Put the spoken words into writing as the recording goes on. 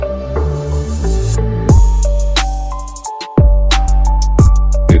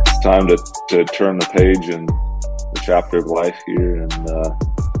time to turn the page in the chapter of life here and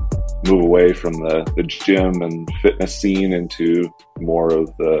move away from the gym and fitness scene into more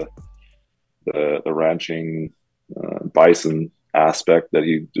of the ranching bison aspect that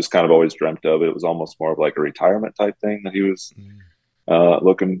he just kind of always dreamt of. It was almost more of like a retirement type thing that he was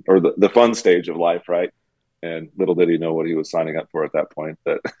looking, or the fun stage of life, right? And little did he know what he was signing up for at that point,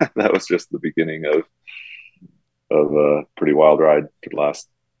 that that was just the beginning of a pretty wild ride for the last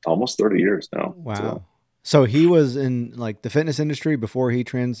almost 30 years now. Wow. So he was in like the fitness industry before he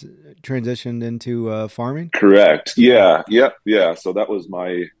transitioned into farming? Correct. Yeah. Yep. Yeah. So that was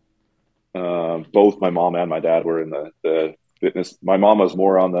my, both my mom and my dad were in the fitness. My mom was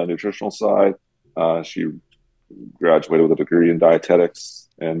more on the nutritional side. She graduated with a degree in dietetics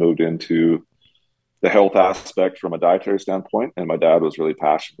and moved into the health aspect from a dietary standpoint. And my dad was really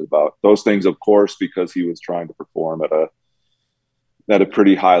passionate about those things, of course, because he was trying to perform at a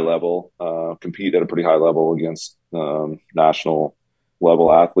pretty high level, compete at a pretty high level against national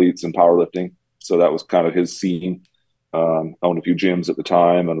level athletes in powerlifting. So that was kind of his scene. Owned a few gyms at the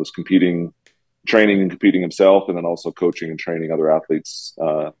time and was training and competing himself, and then also coaching and training other athletes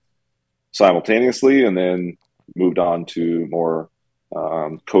simultaneously, and then moved on to more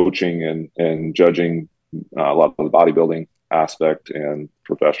coaching and judging a lot of the bodybuilding aspect and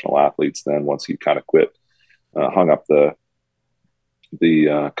professional athletes. Then once he kind of quit, hung up the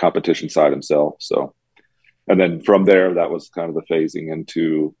competition side himself. So, and then from there, that was kind of the phasing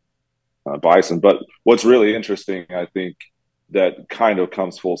into Bison. But what's really interesting, I think, that kind of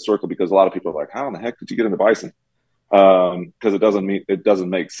comes full circle, because a lot of people are like, how in the heck did you get into Bison? Because it doesn't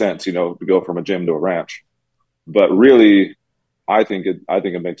make sense, to go from a gym to a ranch. But really, I think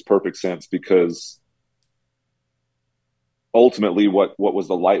it makes perfect sense, because ultimately what was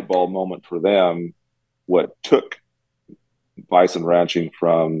the light bulb moment for them, what took bison ranching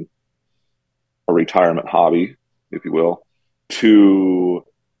from a retirement hobby, if you will, to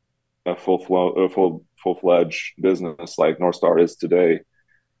a full-fledged business like Northstar is today,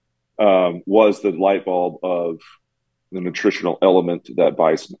 was the light bulb of the nutritional element that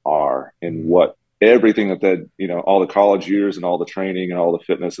bison are, and what everything that all the college years and all the training and all the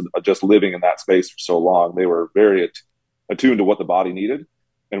fitness and just living in that space for so long, they were very attuned to what the body needed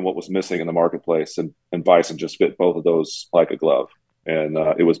and what was missing in the marketplace. And bison just fit both of those like a glove. And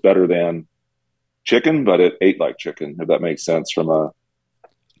it was better than chicken, but it ate like chicken, if that makes sense from a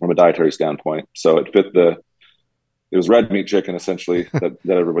dietary standpoint. So it was red meat chicken essentially that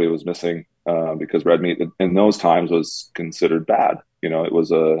everybody was missing, because red meat in those times was considered bad.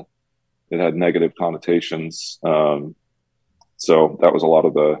 It had negative connotations. So that was a lot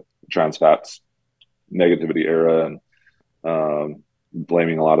of the trans fats negativity era, and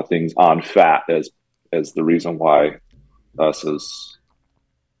blaming a lot of things on fat as the reason why us as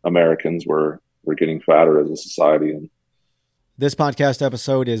Americans were getting fatter as a society. And this podcast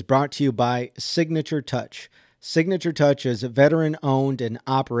episode is brought to you by Signature Touch. Signature Touch is veteran owned and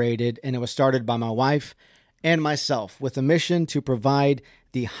operated, and it was started by my wife and myself with a mission to provide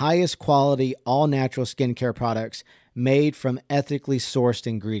the highest quality all natural skincare products made from ethically sourced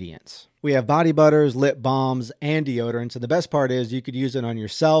ingredients. We have body butters, lip balms, and deodorants, and the best part is you could use it on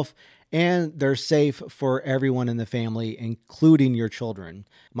yourself, and they're safe for everyone in the family, including your children.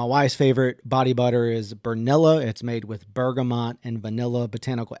 My wife's favorite body butter is Bernilla. It's made with bergamot and vanilla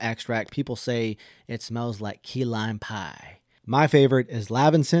botanical extract. People say it smells like key lime pie. My favorite is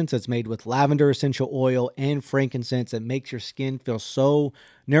Lavensense. It's made with lavender essential oil and frankincense. It makes your skin feel so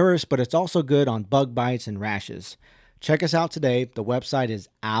nourished, but it's also good on bug bites and rashes. Check us out today. The website is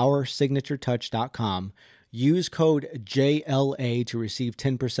OurSignatureTouch.com. Use code JLA to receive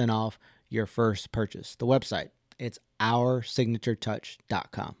 10% off your first purchase. The website, it's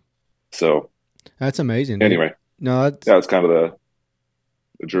OurSignatureTouch.com. So that's amazing. Anyway, that's kind of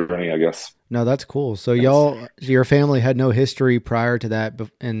the journey, I guess. No, that's cool. So your family had no history prior to that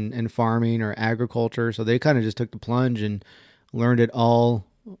in farming or agriculture, so they kind of just took the plunge and learned it all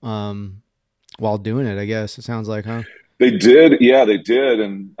while doing it, I guess. It sounds like, huh? They did. Yeah, they did.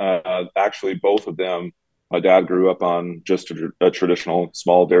 And actually, both of them, my dad grew up on just a traditional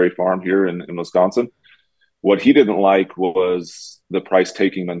small dairy farm here in Wisconsin. What he didn't like was the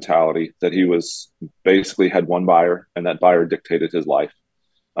price-taking mentality, that he was basically had one buyer, and that buyer dictated his life.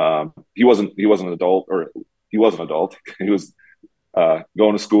 He wasn't an adult, or he was an adult. He was going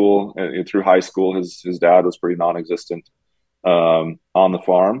to school, and through high school, his dad was pretty non-existent on the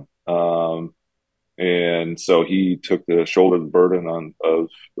farm. And so he took the shoulder the burden of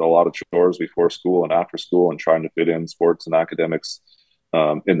a lot of chores before school and after school, and trying to fit in sports and academics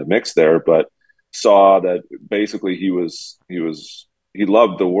in the mix there, but saw that basically he was he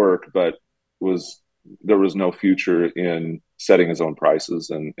loved the work, but was there was no future in setting his own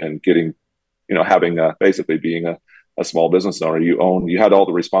prices and getting, having basically being a small business owner. You had all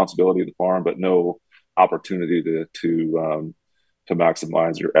the responsibility of the farm, but no opportunity to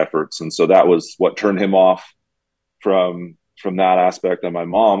maximize your efforts. And so that was what turned him off from that aspect. And my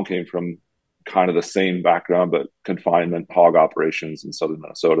mom came from kind of the same background, but confinement hog operations in southern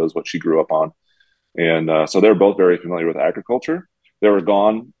Minnesota is what she grew up on. And so they're both very familiar with agriculture. They were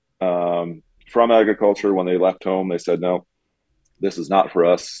gone from agriculture when they left home. They said, no, this is not for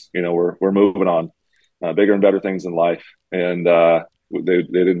us. We're moving on, bigger and better things in life. And they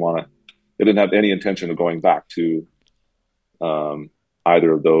didn't have any intention of going back to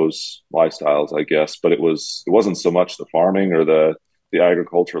either of those lifestyles, I guess. But it wasn't so much the farming or the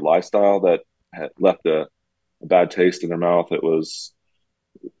agriculture lifestyle that had left a bad taste in their mouth. It was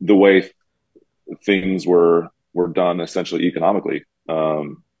the way things were done essentially economically,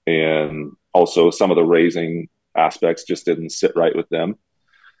 and also some of the raising aspects just didn't sit right with them.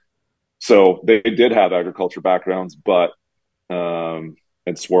 So they did have agriculture backgrounds, but and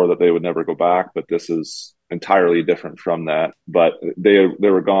swore that they would never go back. But this is entirely different from that. But they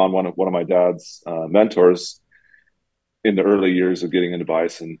were gone. One of my dad's mentors in the early years of getting into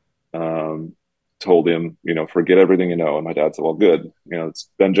bison told him, forget everything you know. And my dad said, well, good. It's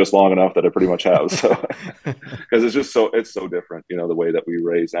been just long enough that I pretty much have. So, because it's so different, the way that we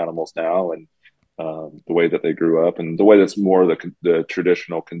raise animals now, and the way that they grew up, and the way that's more the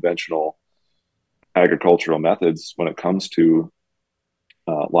traditional, conventional agricultural methods when it comes to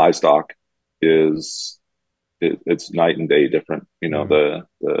livestock it's night and day different.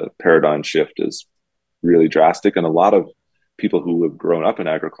 The paradigm shift is really drastic, and a lot of people who have grown up in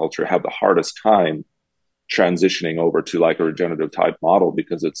agriculture have the hardest time transitioning over to like a regenerative type model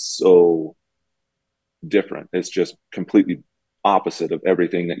because it's so different. It's just completely opposite of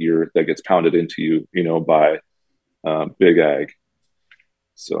everything that gets pounded into you, by big ag.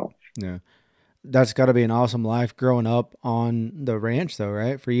 So Yeah. That's got to be an awesome life growing up on the ranch, though,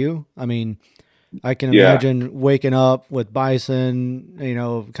 right? For you? I mean, I can yeah, imagine waking up with bison,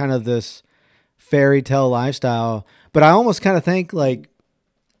 kind of this fairy tale lifestyle. But I almost kind of think like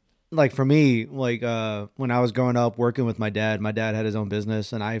for me, like when I was growing up working with my dad had his own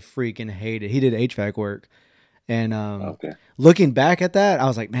business, and I freaking hated. He did HVAC work, and okay. looking back at that, I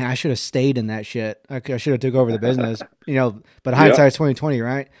was like, man, I should have stayed in that shit. I should have took over the business, But Yeah. hindsight's 2020,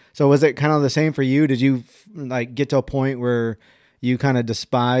 right? So was it kind of the same for you? Did you like get to a point where you kind of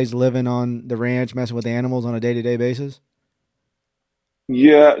despise living on the ranch, messing with the animals on a day to day basis?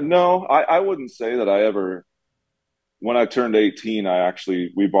 Yeah, no, I wouldn't say that I ever. When I turned 18,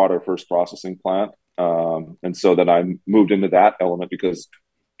 we bought our first processing plant. And so then I moved into that element because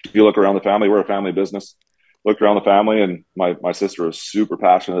if you look around the family, we're a family business. Looked around the family, and my sister was super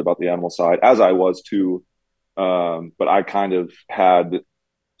passionate about the animal side, as I was too. But I kind of had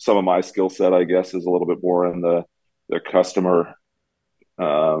some of my skill set, I guess, is a little bit more in the customer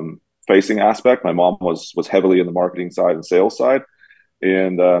facing aspect. My mom was heavily in the marketing side and sales side,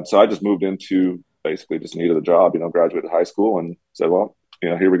 and so I just moved into basically just needed a job. Graduated high school and said, well,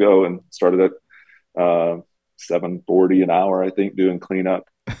 here we go, and started at 7.40 an hour, I think, doing cleanup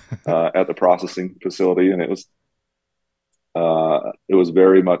at the processing facility, and it was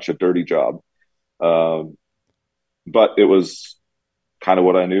very much a dirty job, but it was kind of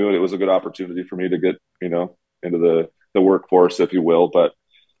what I knew, and it was a good opportunity for me to get into the workforce, if you will. But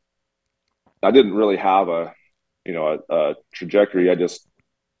I didn't really have a trajectory. I just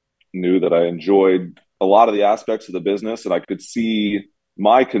knew that I enjoyed a lot of the aspects of the business, and I could see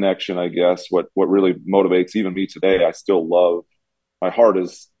my connection, I guess, what really motivates even me today. I still love, my heart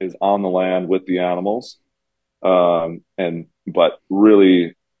is on the land with the animals. But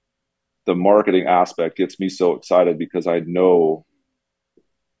really the marketing aspect gets me so excited because I know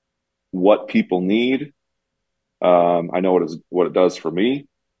what people need. I know what it does for me.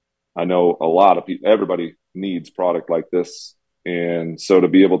 I know a lot of people, everybody needs product like this. And so to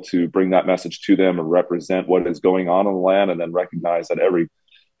be able to bring that message to them and represent what is going on the land, and then recognize that every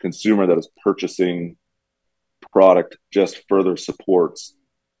consumer that is purchasing product just further supports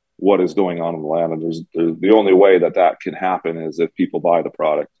what is going on in the land. And there's the only way that can happen is if people buy the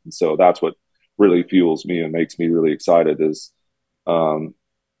product. And so that's what really fuels me and makes me really excited is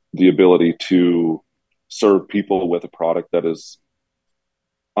the ability to serve people with a product that is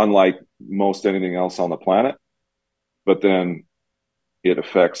unlike most anything else on the planet, but then it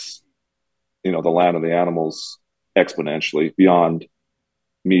affects, the land and the animals exponentially beyond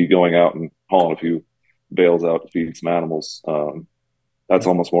me going out and hauling a few bales out to feed some animals. That's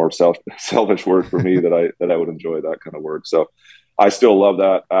almost more selfish work for me that I would enjoy that kind of work. So I still love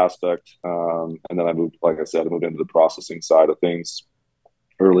that aspect. And then like I said, I moved into the processing side of things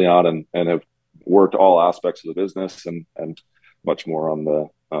early on, and have worked all aspects of the business, and much more on the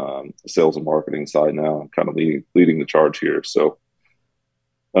sales and marketing side now, kind of leading the charge here. So,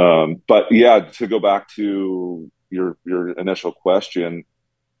 but yeah, to go back to your initial question,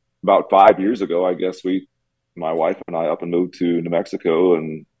 about 5 years ago, I guess my wife and I up and moved to New Mexico,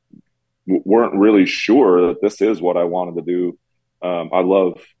 and weren't really sure that this is what I wanted to do. I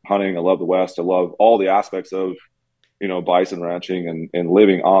love hunting. I love the West. I love all the aspects of, bison ranching and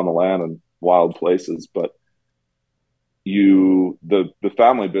living on the land and wild places. But the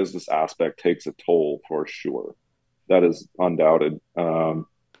family business aspect takes a toll for sure. That is undoubted. But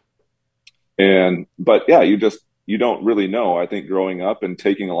yeah, you don't really know. I think growing up and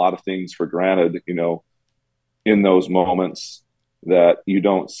taking a lot of things for granted, in those moments that you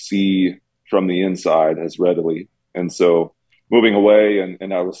don't see from the inside as readily. And so moving away,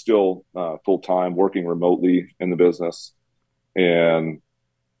 and I was still full-time working remotely in the business. And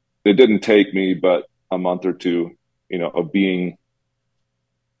it didn't take me but a month or two, of being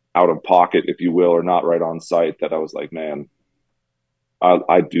out of pocket, if you will, or not right on site, that I was like, man,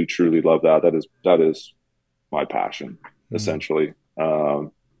 I do truly love that. That is my passion, essentially.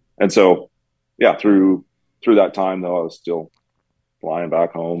 And so, yeah, through that time though, I was still flying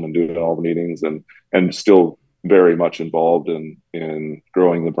back home and doing all the meetings, and still very much involved in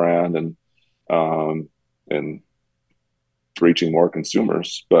growing the brand and reaching more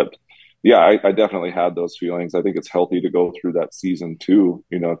consumers. But yeah, I definitely had those feelings. I think it's healthy to go through that season too,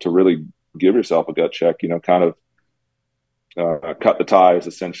 to really give yourself a gut check, kind of cut the ties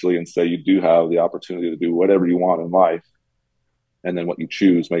essentially, and say you do have the opportunity to do whatever you want in life, and then what you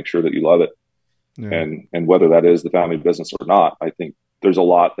choose, make sure that you love it. Yeah. And whether that is the family business or not, I think there's a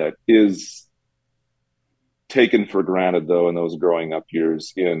lot that is taken for granted though in those growing up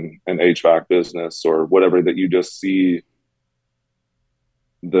years in an HVAC business or whatever, that you just see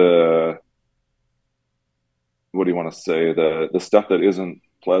what do you want to say, the stuff that isn't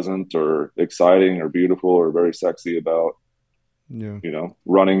pleasant or exciting or beautiful or very sexy about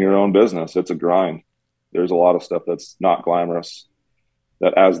running your own business. It's a grind. There's a lot of stuff that's not glamorous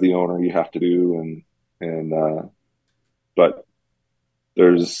that as the owner you have to do, but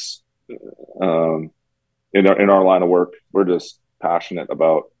there's in our line of work, we're just passionate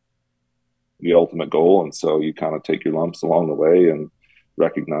about the ultimate goal, and so you kind of take your lumps along the way and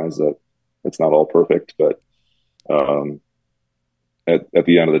recognize that it's not all perfect, but at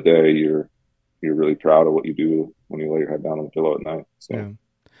the end of the day, you're really proud of what you do when you lay your head down on the pillow at night. So. Yeah.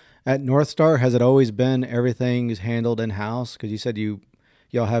 At Northstar, has it always been everything is handled in house? Because you said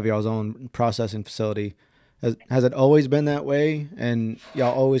y'all have y'all's own processing facility. Has it always been that way, and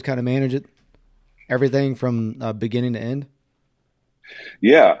y'all always kind of manage it, everything from beginning to end?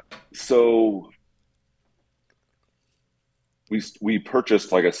 Yeah. So we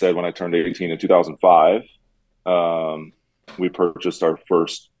purchased, like I said, when I turned 18 in 2005, we purchased our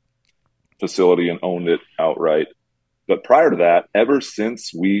first facility and owned it outright. But prior to that, ever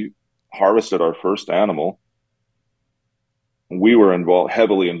since we harvested our first animal, we were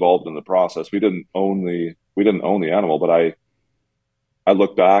heavily involved in the process. We didn't own the animal, but I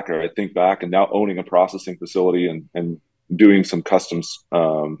look back, or I think back, and now owning a processing facility and doing some customs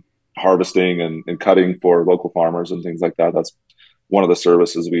harvesting and cutting for local farmers and things like that. That's one of the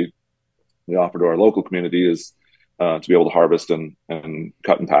services we offer to our local community, is to be able to harvest and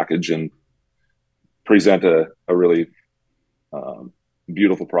cut and package and present a really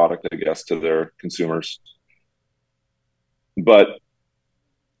beautiful product, I guess, to their consumers. But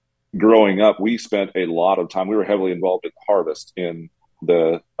growing up, we spent a lot of time. We were heavily involved in harvest on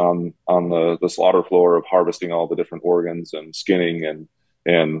the slaughter floor, of harvesting all the different organs and skinning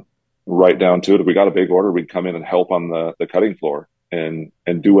and right down to it. If we got a big order, we'd come in and help on the cutting floor and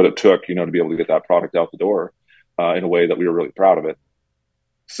do what it took, to be able to get that product out the door in a way that we were really proud of it.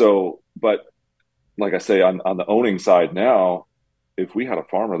 So, but like I say, on the owning side now, if we had a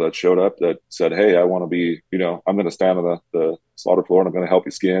farmer that showed up that said, hey, I want to be, I'm going to stand on the slaughter floor and I'm going to help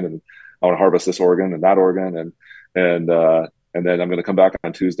you skin, and I want to harvest this organ and that organ, and then I'm going to come back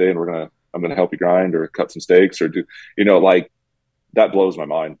on Tuesday and I'm going to help you grind or cut some steaks or do, like, that blows my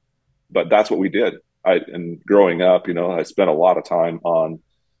mind. But that's what we did. And growing up, I spent a lot of time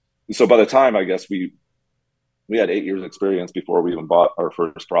so by the time, I guess we had 8 years experience before we even bought our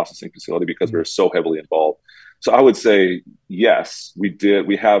first processing facility, because we were so heavily involved. So I would say, yes, we did.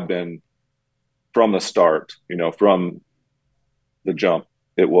 We have been from the start, from the jump,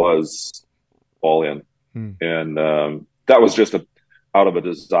 it was all in. And that was just out of a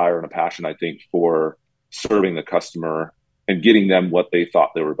desire and a passion, I think, for serving the customer and getting them what they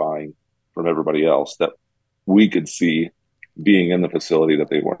thought they were buying from everybody else that we could see being in the facility that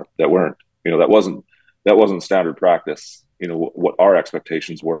weren't, that wasn't standard practice. What our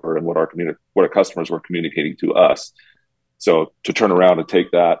expectations were and what our customers were communicating to us. So to turn around and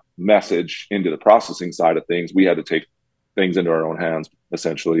take that message into the processing side of things, we had to take things into our own hands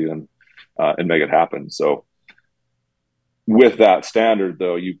essentially, and make it happen. So with that standard,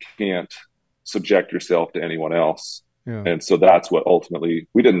 though, you can't subject yourself to anyone else. Yeah. And so that's what ultimately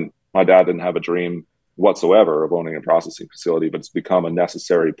my dad didn't have a dream whatsoever of owning a processing facility, but it's become a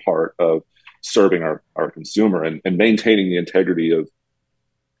necessary part of serving our consumer and maintaining the integrity of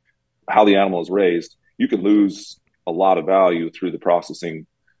how the animal is raised. You can lose a lot of value through the processing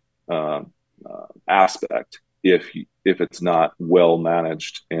aspect if it's not well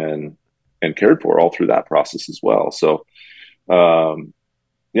managed and cared for all through that process as well. So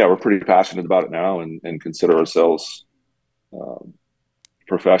yeah, we're pretty passionate about it now and consider ourselves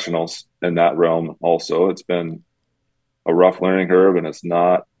professionals in that realm. Also, it's been a rough learning curve, and it's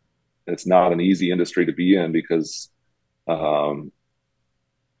not an easy industry to be in because there's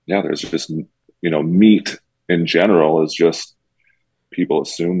just meat in general is just, people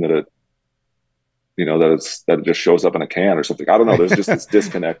assume that it just shows up in a can or something. I don't know. There's just this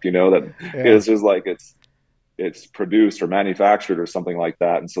disconnect, that it's just like it's produced or manufactured or something like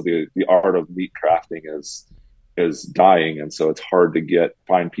that. And so the art of meat crafting is dying. And so it's hard to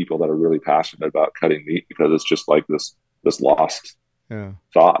find people that are really passionate about cutting meat because it's just like this lost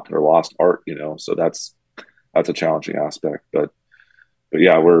thought or lost art, so that's a challenging aspect, but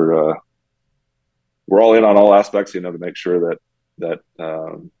yeah, we're all in on all aspects, to make sure that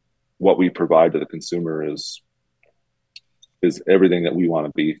what we provide to the consumer is everything that we want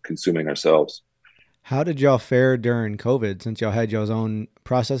to be consuming ourselves. How did y'all fare during COVID since y'all had y'all's own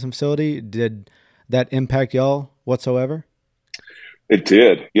processing facility? Did that impact y'all whatsoever? It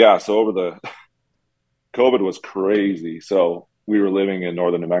did. Yeah. So COVID was crazy. So we were living in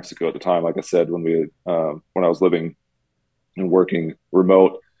northern New Mexico at the time. Like I said, when I was living and working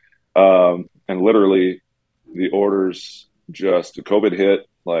remote, and literally the orders COVID hit,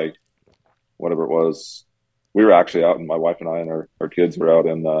 like whatever it was. We were actually out, and my wife and I and our kids were out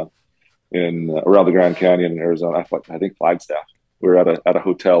in around the Grand Canyon in Arizona. I think Flagstaff. We were at a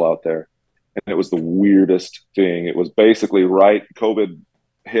hotel out there, and it was the weirdest thing. It was basically right. COVID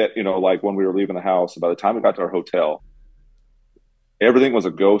hit, like when we were leaving the house. And by the time we got to our hotel, everything was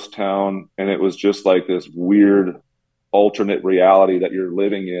a ghost town, and it was just like this weird alternate reality that you're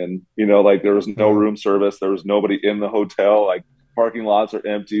living in. Like there was no room service, there was nobody in the hotel, like parking lots are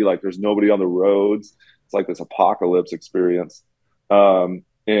empty, like there's nobody on the roads. It's like this apocalypse experience. But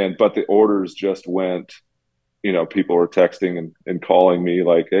the orders just went, people were texting and calling me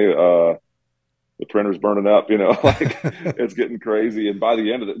like, hey, the printer's burning up, like it's getting crazy. And by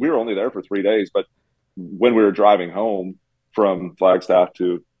the end of it, we were only there for 3 days, but when we were driving home from Flagstaff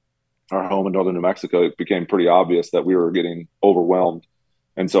to our home in northern New Mexico, it became pretty obvious that we were getting overwhelmed.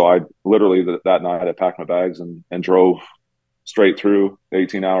 And so I literally that night I packed my bags and drove straight through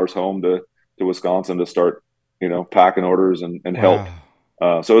 18 hours home to Wisconsin to start, packing orders and help.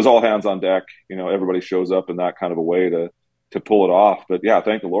 So it was all hands on deck. Everybody shows up in that kind of a way to pull it off. But yeah,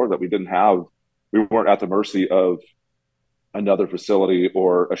 thank the Lord that we weren't at the mercy of another facility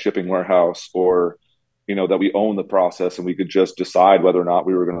or a shipping warehouse, or, that we own the process and we could just decide whether or not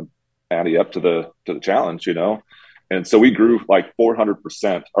we were going to ante up to the challenge, And so we grew like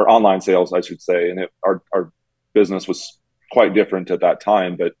 400%, our online sales, I should say. And our business was quite different at that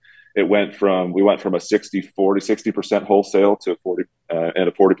time, but we went from a 60% wholesale to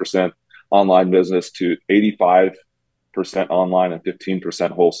 40% online business to 85% online and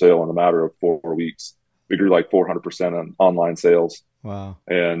 15% wholesale in a matter of 4 weeks. We grew like 400% on online sales. Wow.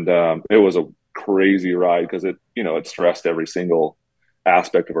 And it was a crazy ride because it stressed every single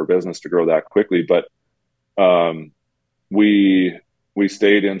aspect of our business to grow that quickly. But we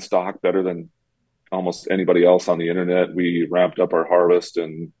stayed in stock better than almost anybody else on the internet. We ramped up our harvest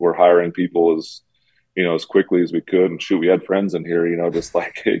and we're hiring people as quickly as we could. And shoot, we had friends in here, just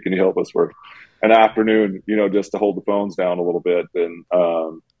like, hey, can you help us for an afternoon, just to hold the phones down a little bit. And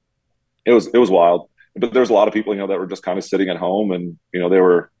it was wild. But there's a lot of people, that were just kind of sitting at home and, they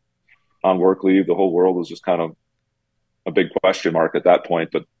were on work leave. The whole world was just kind of a big question mark at that point.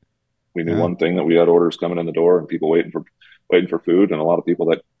 But we knew one thing, that we had orders coming in the door and people waiting for food, and a lot of people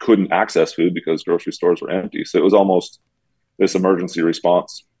that couldn't access food because grocery stores were empty. So it was almost this emergency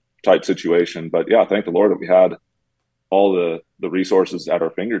response type situation. But yeah, thank the Lord that we had all the resources at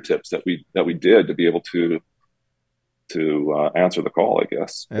our fingertips that we did to be able to answer the call, I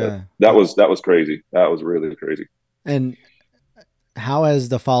guess. Yeah. That was crazy. That was really crazy. And how has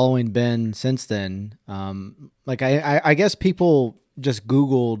the following been since then? Like I guess people just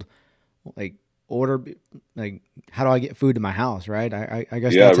Googled like order like how do I get food to my house, right? I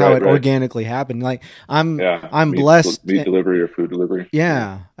guess Yeah, that's how it right. organically happened. Like I'm Yeah, I'm blessed. meat delivery or food delivery.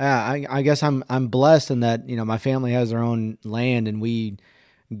 Yeah, Yeah. I guess I'm blessed in that my family has their own land and we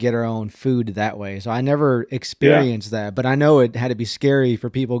get our own food that way. So I never yeah. experienced that, but I know it had to be scary for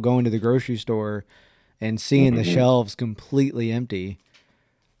people going to the grocery store and seeing the Hmm. shelves completely empty.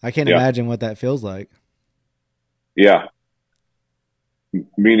 I can't Yeah, imagine what that feels like. yeah.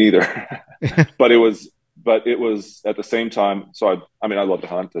 Me neither. but it was at the same time. So I mean, I love to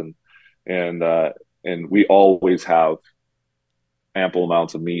hunt and and we always have ample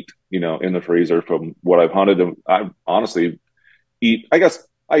amounts of meat, in the freezer from what I've hunted. And I honestly eat. I guess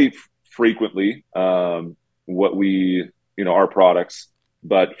I eat frequently what our products.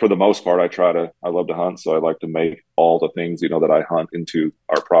 But for the most part, I love to hunt. So I like to make all the things, that I hunt into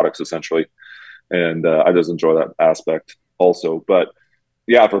our products essentially. And I just enjoy that aspect also. But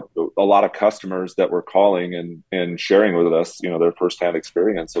yeah, for a lot of customers that were calling and sharing with us, their firsthand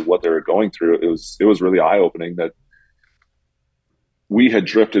experience of what they were going through, it was really eye opening that we had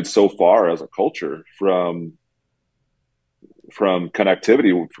drifted so far as a culture from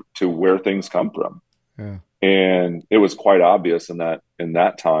connectivity to where things come from. Yeah. And it was quite obvious in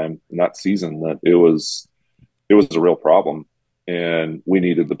that time, in that season, that it was a real problem. And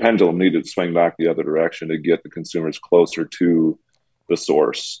the pendulum needed to swing back the other direction to get the consumers closer to the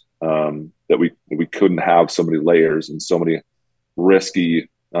source. That we couldn't have so many layers and so many risky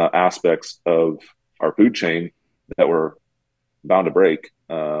aspects of our food chain that were bound to break,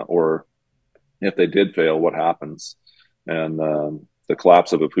 or if they did fail, what happens? And the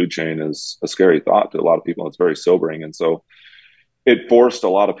collapse of a food chain is a scary thought to a lot of people. It's very sobering, and so it forced a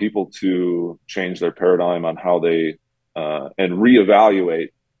lot of people to change their paradigm on how they and reevaluate,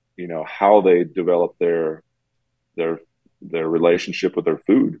 how they develop their their relationship with their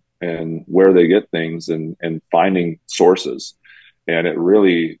food and where they get things and finding sources. And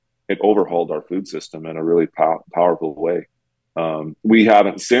it overhauled our food system in a really powerful way. We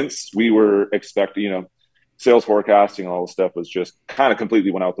haven't since we were expecting, sales forecasting and all this stuff was just kind of completely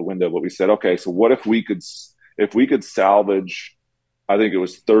went out the window. But we said, okay, so what if we could salvage, I think it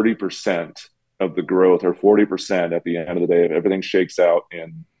was 30% of the growth or 40% at the end of the day, if everything shakes out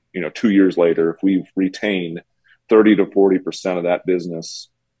and, 2 years later, if we've retained 30 to 40% of that business,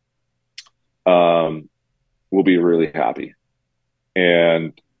 um, we'll be really happy.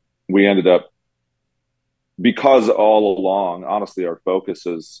 And we ended up, because all along, honestly, our focus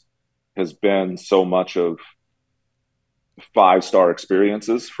has been so much of 5-star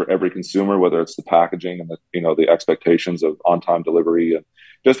experiences for every consumer, whether it's the packaging and the expectations of on-time delivery and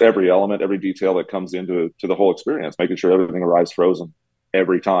just every element, every detail that comes into the whole experience, making sure everything arrives frozen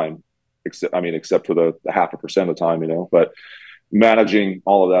every time, except for the 0.5% of the time, but managing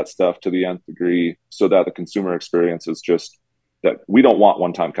all of that stuff to the nth degree so that the consumer experience is just that we don't want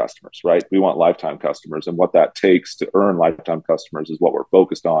one-time customers, right? We want lifetime customers, and what that takes to earn lifetime customers is what we're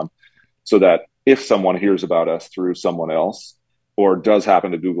focused on, so that if someone hears about us through someone else or does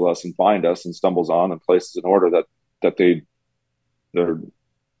happen to Google us and find us and stumbles on and places an order that they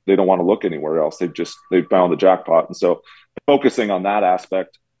don't want to look anywhere else. They've found the jackpot. And so focusing on that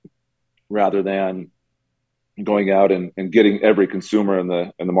aspect rather than going out and getting every consumer in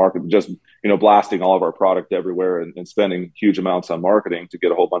the market, just blasting all of our product everywhere and spending huge amounts on marketing to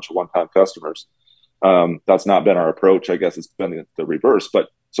get a whole bunch of one-time customers. That's not been our approach. I guess it's been the reverse. But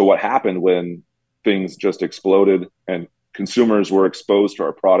so what happened when things just exploded and consumers were exposed to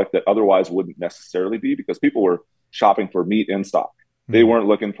our product that otherwise wouldn't necessarily be, because people were shopping for meat in stock. They weren't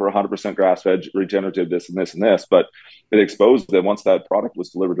looking for 100% grass-fed, regenerative, this and this and this, but it exposed them once that product was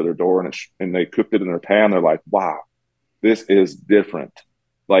delivered to their door and they cooked it in their pan. They're like, wow, this is different.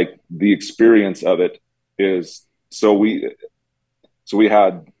 Like the experience of it is so we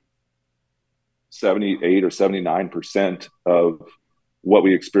had 78 or 79% of what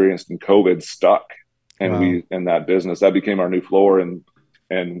we experienced in COVID stuck. And Wow. we, in that business, that became our new floor.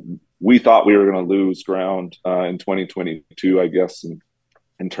 And we thought we were going to lose ground in 2022, I guess,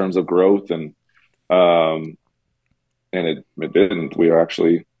 in terms of growth. Um, and it didn't. We are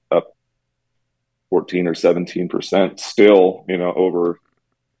actually up 14 or 17% still, over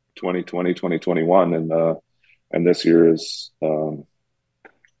 2020, 2021. And this year is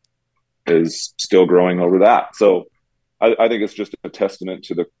still growing over that. So I think it's just a testament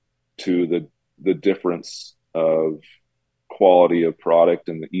to the difference of quality of product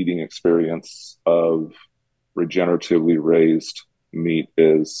and the eating experience of regeneratively raised meat.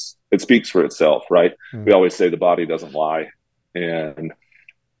 It speaks for itself, right? Yeah. We always say the body doesn't lie. And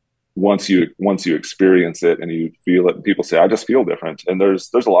once you experience it and you feel it, people say, I just feel different. And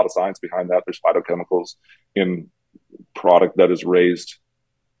there's a lot of science behind that. There's phytochemicals in product that is raised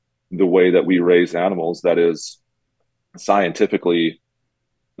the way that we raise animals, that is scientifically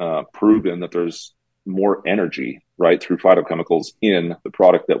proven that there's more energy, right, through phytochemicals in the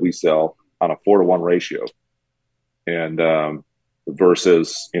product that we sell on a 4-to-1 ratio, and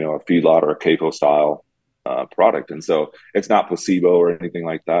versus a feedlot or a CAFO style product. And so it's not placebo or anything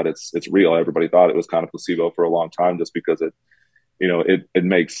like that. It's real. Everybody thought it was kind of placebo for a long time, just because it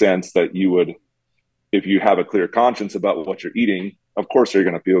makes sense that you would, if you have a clear conscience about what you're eating, of course you're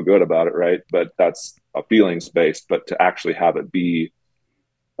going to feel good about it, right? But that's a feelings based. But to actually have it be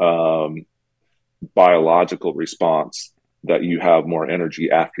biological response, that you have more energy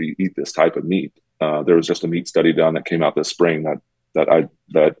after you eat this type of meat. There was just a meat study done that came out this spring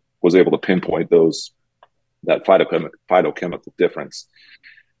that was able to pinpoint that phytochemical difference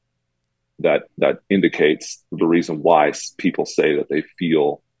that indicates the reason why people say that they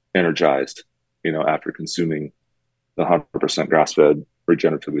feel energized, after consuming the 100% grass-fed,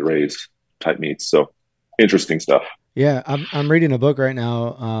 regeneratively raised type meats. So interesting stuff. Yeah, I'm reading a book right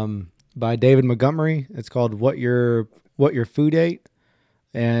now by David Montgomery. It's called What Your Food Ate,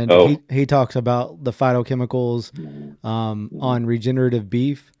 and Oh, he talks about the phytochemicals on regenerative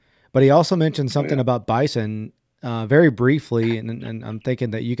beef. But he also mentioned oh something yeah. about bison very briefly, and I'm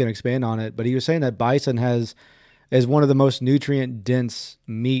thinking that you can expand on it. But he was saying that bison is one of the most nutrient dense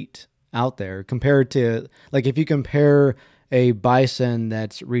meat out there, compared to, like, if you compare a bison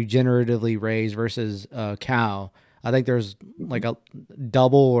that's regeneratively raised versus a cow, I think there's like a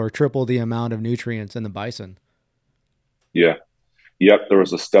double or triple the amount of nutrients in the bison. Yeah. Yep. There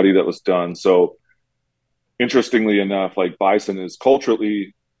was a study that was done. So interestingly enough, like, bison is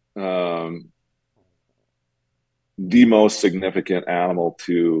culturally um, the most significant animal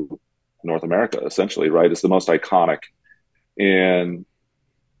to North America, essentially, right? It's the most iconic. And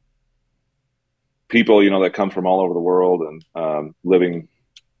people, that come from all over the world and living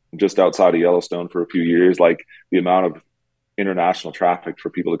just outside of Yellowstone for a few years, like, the amount of international traffic for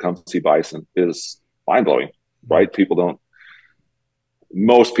people to come see bison is mind blowing, right?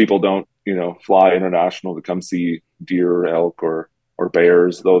 Most people don't, fly international to come see deer or elk or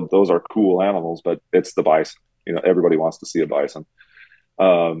bears, though those are cool animals, but it's the bison. Everybody wants to see a bison.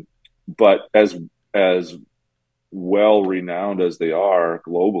 But as well renowned as they are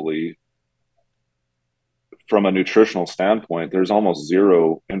globally, from a nutritional standpoint, there's almost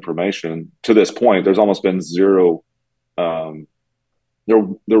zero information to this point. There's almost been zero. Um, they're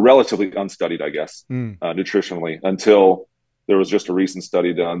relatively unstudied, I guess, Mm. nutritionally, until there was just a recent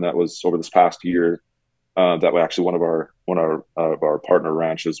study done that was over this past year, that actually one of our partner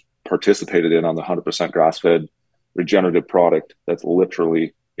ranches participated in, on the 100% grass fed regenerative product that's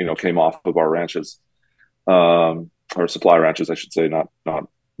literally came off of our ranches, or supply ranches, I should say, not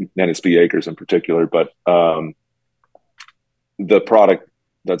NSB acres in particular, but the product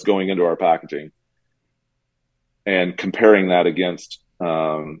that's going into our packaging, and comparing that against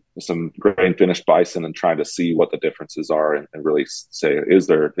some grain finished bison, and trying to see what the differences are, and really say, is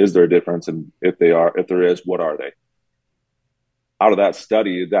there a difference? And if there is, what are they? Out of that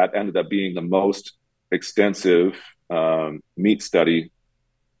study, that ended up being the most extensive meat study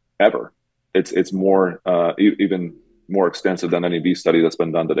ever. It's more even more extensive than any beef study that's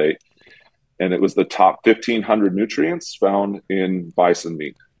been done to date. And it was the top 1,500 nutrients found in bison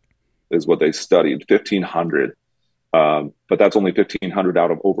meat is what they studied. 1,500. But that's only 1,500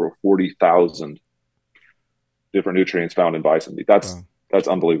 out of over 40,000 different nutrients found in bison meat. Wow. That's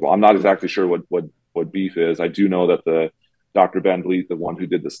unbelievable. I'm not exactly sure what beef is. I do know that the Dr. Ben Bleet, the one who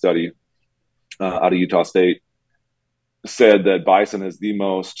did the study out of Utah State, said that bison is the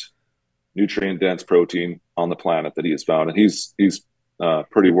most nutrient dense protein on the planet that he has found. And he's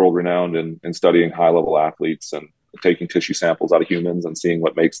pretty world renowned in studying high level athletes and taking tissue samples out of humans and seeing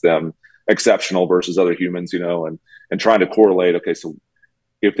what makes them exceptional versus other humans, and trying to correlate, okay, so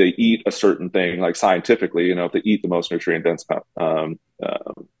if they eat a certain thing, like, scientifically, if they eat the most nutrient dense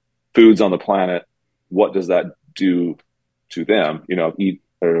foods on the planet, what does that do to them? Eat,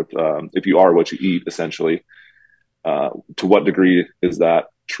 or if you are what you eat, essentially, to what degree is that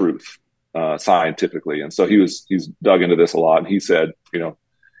truth scientifically? And so he's dug into this a lot, and he said,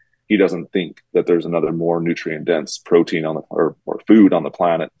 he doesn't think that there's another more nutrient dense protein or food on the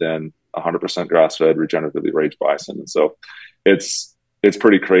planet than 100% grass fed, regeneratively raised bison. And so it's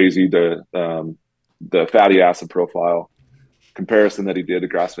pretty crazy, the fatty acid profile comparison that he did to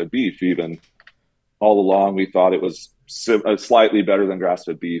grass fed beef. Even all along, we thought it was slightly better than grass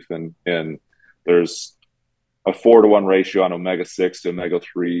fed beef, and there's a 4-to-1 ratio on omega-6 to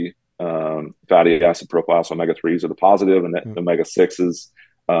omega-3 fatty acid profile. So omega-3s are the positive, and omega-6s.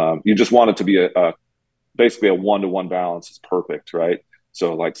 You just want it to be basically a 1-to-1 balance is perfect, right?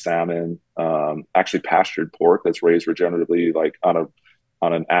 So like salmon, actually pastured pork that's raised regeneratively, like on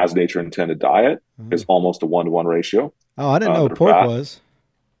an as nature intended diet, is almost a 1-to-1 ratio. Oh, I didn't know pork was.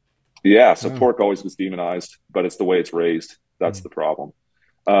 Yeah, so pork always gets demonized, but it's the way it's raised. That's the problem.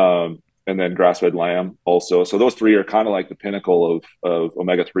 And then grass-fed lamb also. So those three are kind of like the pinnacle of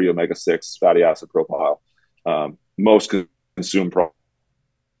omega-3, omega-6 fatty acid profile. Most consumed products.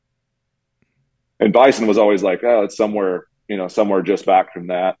 And bison was always like, oh, it's somewhere just back from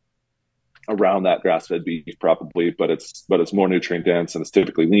that, around that grass-fed beef probably, but it's more nutrient dense and it's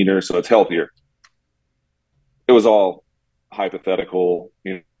typically leaner, so it's healthier. It was all hypothetical,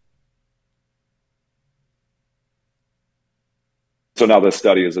 So now this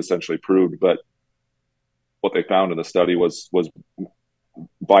study is essentially proved, but what they found in the study was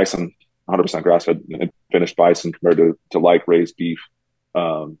bison, 100% grass-fed and finished bison compared to like raised beef.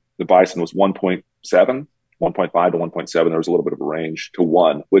 The bison was 1.7, 1.5 to 1.7. There was a little bit of a range to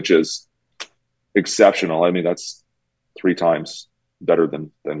 1, which is exceptional. I mean, that's 3 times better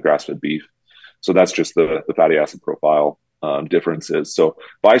than grass-fed beef. So that's just the fatty acid profile differences. So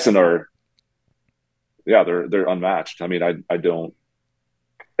bison are, they're unmatched. I mean, I don't,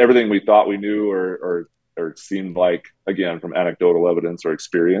 everything we thought we knew or it seemed like, again, from anecdotal evidence or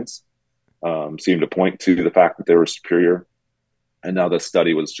experience, seemed to point to the fact that they were superior. And now this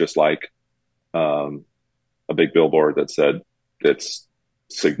study was just like a big billboard that said it's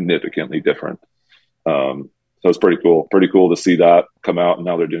significantly different. So it's pretty cool to see that come out. And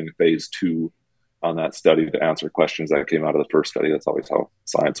now they're doing a phase 2 on that study to answer questions that came out of the first study. That's always how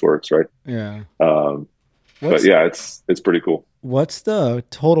science works, right? Yeah. But yeah, it's pretty cool. What's the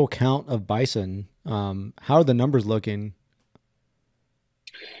total count of bison? How are the numbers looking?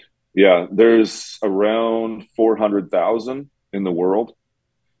 Yeah, there's around 400,000 in the world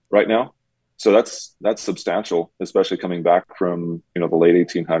right now. So that's substantial, especially coming back from, the late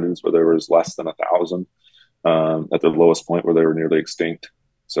 1800s where there was less than 1,000 at the lowest point where they were nearly extinct.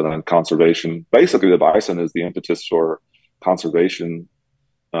 So then conservation, basically the bison is the impetus for conservation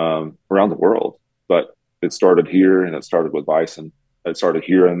around the world. But it started here, and it started with bison. It started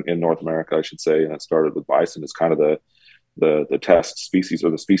here in North America, I should say, and it started with bison as kind of the test species, or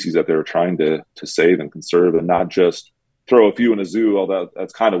the species that they were trying to save and conserve, and not just throw a few in a zoo. Although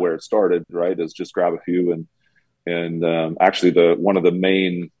that's kind of where it started, right? Is just grab a few and actually one of the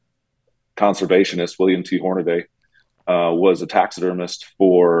main conservationists, William T. Hornaday, was a taxidermist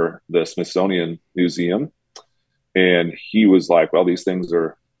for the Smithsonian Museum, and he was like, "Well, these things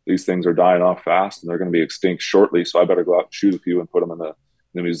are dying off fast, and they're going to be extinct shortly. So I better go out and shoot a few and put them in the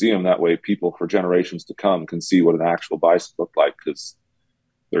museum. That way, people for generations to come can see what an actual bison looked like, because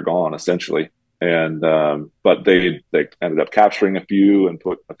they're gone essentially." And but they ended up capturing a few and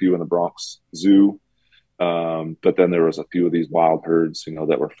put a few in the Bronx Zoo. But then there was a few of these wild herds,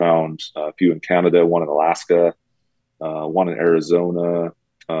 that were found. A few in Canada, one in Alaska, one in Arizona.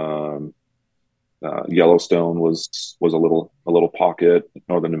 Yellowstone was a little pocket,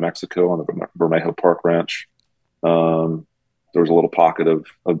 northern New Mexico on the Bermejo Park Ranch. There was a little pocket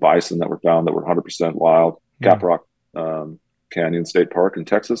of bison that were found that were 100% wild. Caprock Canyon State Park in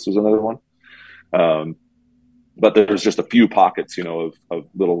Texas was another one. But there's just a few pockets, of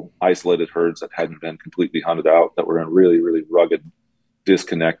little isolated herds that hadn't been completely hunted out, that were in really, really rugged,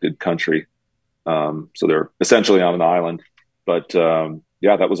 disconnected country. So they're essentially on an island. But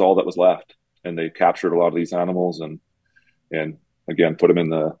that was all that was left. And they captured a lot of these animals and again put them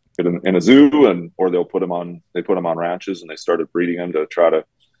in a zoo, or they put them on ranches, and they started breeding them to try to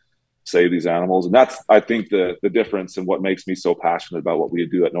save these animals. And that's, I think, the difference and what makes me so passionate about what we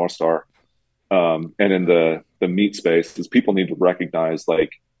do at Northstar, and in the meat space, is people need to recognize,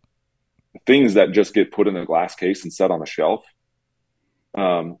 like, things that just get put in a glass case and set on a shelf.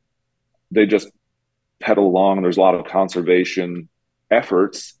 They just pedal along, and there's a lot of conservation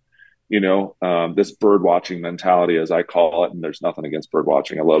efforts. This bird watching mentality, as I call it, and there's nothing against bird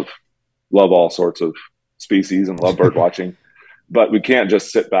watching. I love all sorts of species and love bird watching, but we can't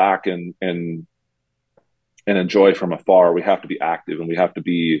just sit back and enjoy from afar. We have to be active, and we have to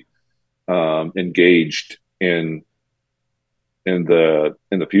be engaged in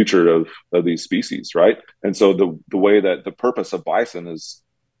the future of these species, right? And so the way that the purpose of bison is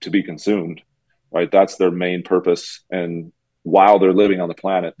to be consumed, right? That's their main purpose. And while they're living on the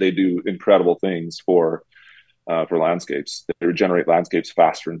planet, they do incredible things for landscapes. They regenerate landscapes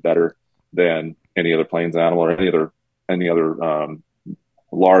faster and better than any other plains animal or any other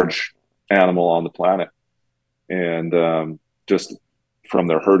large animal on the planet. and just from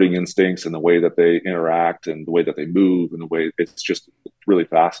their herding instincts and the way that they interact and the way that they move and the way it's just really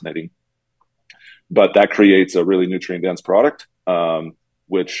fascinating. But that creates a really nutrient dense product,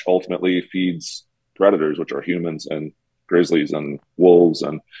 which ultimately feeds predators, which are humans and grizzlies and wolves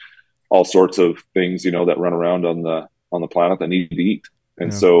and all sorts of things, that run around on the planet that need to eat.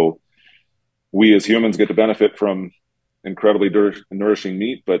 And Yeah. so we as humans get to benefit from incredibly nourishing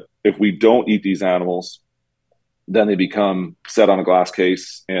meat. But if we don't eat these animals, then they become set on a glass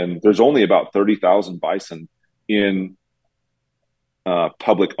case. And there's only about 30,000 bison in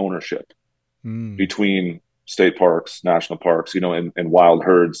public ownership Mm. between state parks, national parks, and wild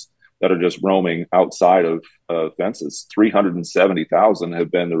herds that are just roaming outside of fences. 370,000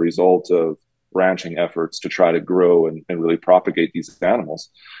 have been the result of ranching efforts to try to grow and really propagate these animals.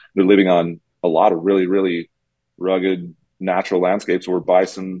 They're living on a lot of really, really rugged natural landscapes where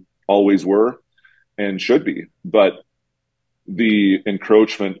bison always were and should be. But the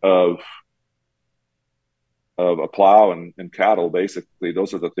encroachment of a plow and cattle, basically,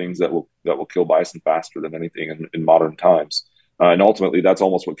 those are the things that will kill bison faster than anything in modern times. And ultimately, that's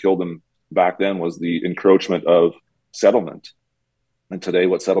almost what killed them back then, was the encroachment of settlement. And today,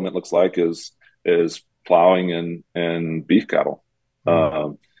 what settlement looks like is plowing and beef cattle.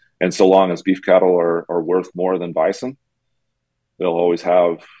 Mm. And so long as beef cattle are worth more than bison, they'll always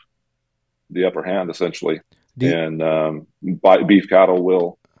have the upper hand, essentially. Do you, And beef cattle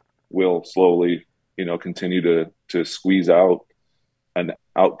will slowly, continue to squeeze out and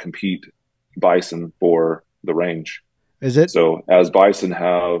outcompete bison for the range. is it? So as bison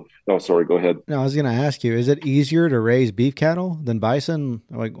have, oh, sorry, go ahead. No, I was going to ask you: is it easier to raise beef cattle than bison?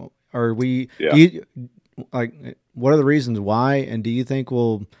 Like, are we? Do Yeah, you like? What are the reasons why? And do you think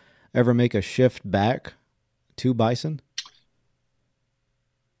we'll ever make a shift back to bison?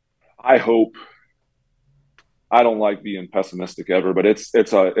 I hope. I don't like being pessimistic ever, but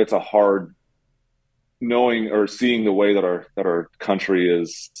it's a hard knowing or seeing the way that our country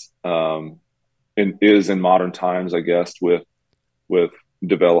is in modern times, I guess, with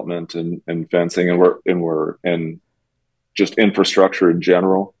development and fencing, and just infrastructure in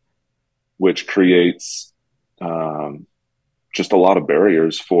general, which creates just a lot of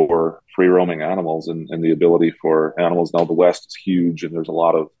barriers for free roaming animals and the ability for animals. Now the West is huge, and there's a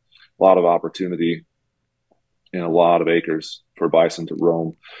lot of opportunity and a lot of acres for bison to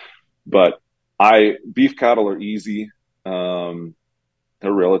roam. But beef cattle are easy. They're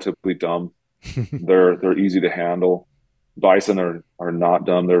relatively dumb. They're easy to handle. Bison are not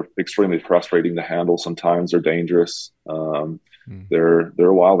dumb. They're extremely frustrating to handle. Sometimes they're dangerous. Mm. They're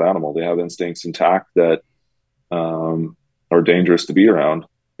a wild animal. They have instincts intact that are dangerous to be around.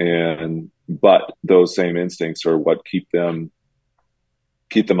 But those same instincts are what keep them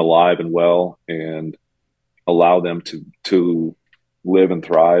alive and well, and allow them to live and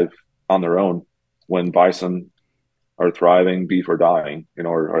thrive on their own. When bison are thriving, beef are dying,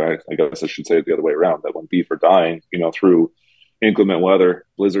 or I guess I should say it the other way around, that when beef are dying, through inclement weather,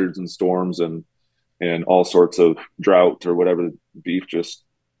 blizzards and storms and all sorts of drought or whatever, beef just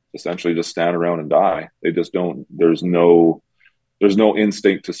essentially just stand around and die. They just don't, there's no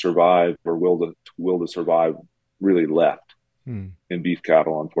instinct to survive or will to survive really left Mm. in beef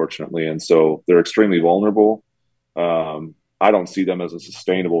cattle, unfortunately. And so they're extremely vulnerable. I don't see them as a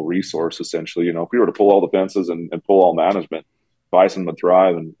sustainable resource, essentially. If we were to pull all the fences and pull all management, bison would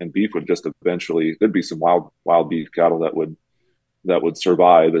thrive, and beef would just eventually, there'd be some wild beef cattle that would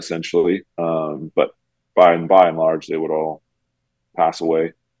survive, essentially. But by and large, they would all pass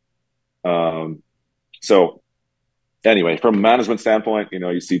away. So anyway, from a management standpoint,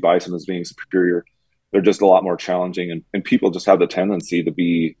 you see bison as being superior. They're just a lot more challenging, and people just have the tendency to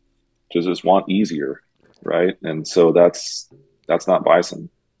just want easier, right? And so that's not bison.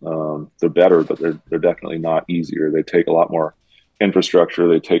 They're better, but they're definitely not easier. They take a lot more infrastructure.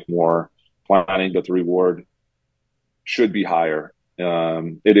 They take more planning, but the reward should be higher.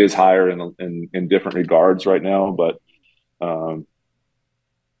 It is higher in different regards right now, but um,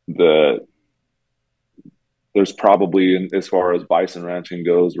 the there's probably, as far as bison ranching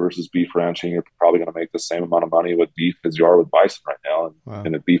goes versus beef ranching, you're probably going to make the same amount of money with beef as you are with bison right now. And, Wow.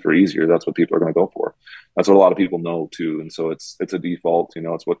 and if beef are easier, that's what people are going to go for. That's what a lot of people know too. And so it's a default.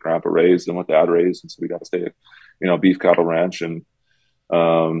 It's what grandpa raised and what dad raised, and so we got to stay at beef cattle ranch. And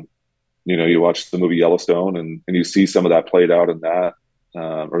you watch the movie Yellowstone, and you see some of that played out in that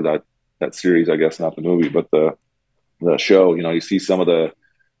or that series, I guess, not the movie, but the show. You see some of the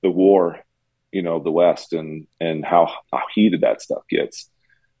war, the West, and how heated that stuff gets.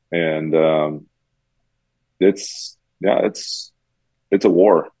 And it's a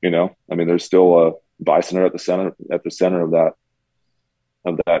war. I mean, there's still Bison are at the center of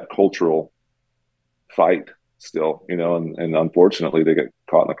that cultural fight still, and unfortunately they get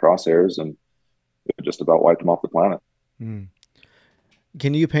caught in the crosshairs and it just about wiped them off the planet. Mm.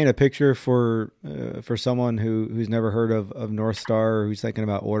 Can you paint a picture for someone who's never heard of Northstar or who's thinking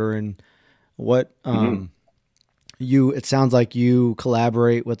about ordering what Mm-hmm. it sounds like you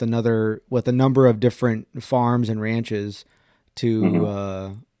collaborate with a number of different farms and ranches to Mm-hmm.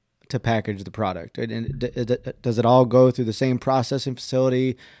 uh, to package the product. And does it all go through the same processing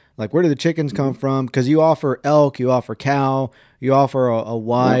facility? Like, where do the chickens come from? Because you offer elk, you offer cow, you offer a Yeah.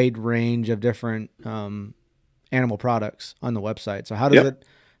 wide range of different animal products on the website. So Yep.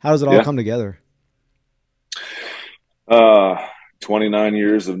 how does it all Yeah. come together? Uh, 29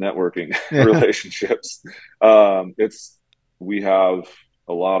 years of networking Yeah. relationships. We have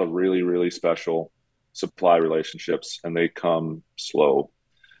a lot of really, really special supply relationships and they come slow.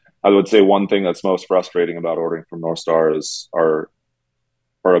 I would say one thing that's most frustrating about ordering from Northstar is our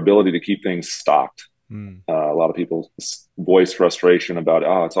ability to keep things stocked. Mm. A lot of people voice frustration about,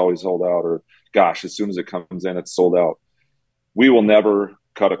 oh, it's always sold out, or gosh, as soon as it comes in, it's sold out. We will never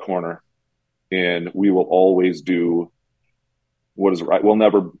cut a corner and we will always do what is right. We'll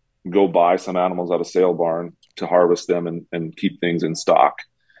never go buy some animals at a sale barn to harvest them and keep things in stock.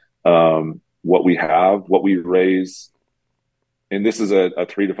 What we have, what we raise, and this is a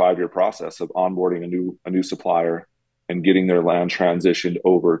 3 to 5 year process of onboarding a new supplier and getting their land transitioned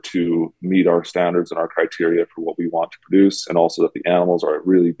over to meet our standards and our criteria for what we want to produce, and also that the animals are a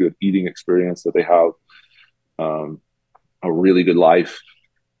really good eating experience, that they have a really good life.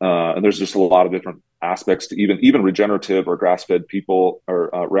 And there's just a lot of different aspects to even regenerative or grass fed people or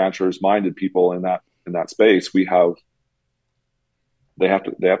ranchers minded people in that space. They have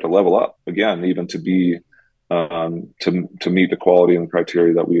to level up again, even to be to meet the quality and the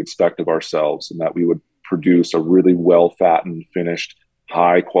criteria that we expect of ourselves, and that we would produce a really well fattened, finished,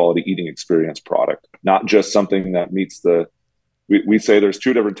 high quality eating experience product, not just something that meets we say there's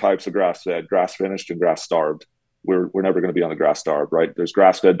two different types of grass fed: grass finished and grass starved. We're never going to be on the grass starved, right? There's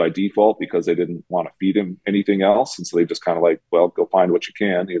grass fed by default because they didn't want to feed him anything else, and so they just kind of like, well, go find what you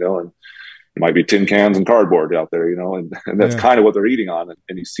can, and it might be tin cans and cardboard out there, and that's Yeah. kind of what they're eating on.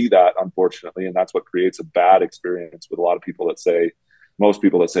 And you see that, unfortunately, and that's what creates a bad experience with a lot of people that say, most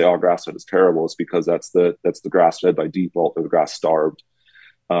people that say, oh, grass fed is terrible. It's because that's the grass fed by default, or the grass starved,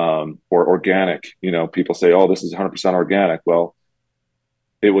 or organic. People say, oh, this is 100% organic. Well,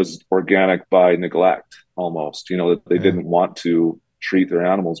 it was organic by neglect almost, that they Yeah. didn't want to treat their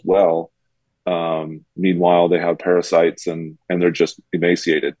animals well. Meanwhile, they have parasites and they're just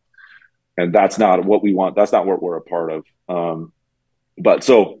emaciated, and that's not what we want. That's not what we're a part of. But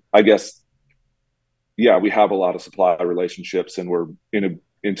so I guess, yeah, we have a lot of supply relationships, and we're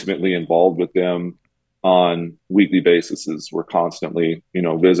intimately involved with them on weekly basis. We're constantly,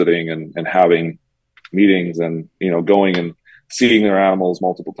 visiting and having meetings, and going and seeing their animals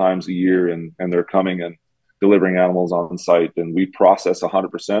multiple times a year, and they're coming and delivering animals on site, and we process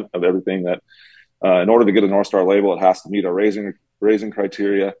 100% of everything that in order to get a Northstar label, it has to meet our raising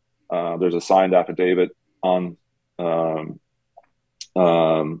criteria. There's a signed affidavit um,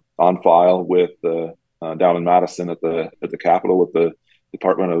 on file with the down in Madison at the Capitol with the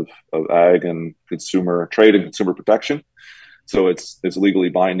Department of Ag and Consumer Trade and Consumer Protection. So it's legally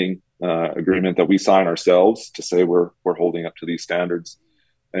binding agreement that we sign ourselves to say we're holding up to these standards,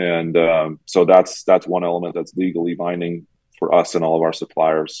 and so that's one element that's legally binding for us and all of our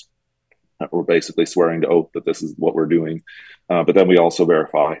suppliers. We're basically swearing to oath that this is what we're doing, but then we also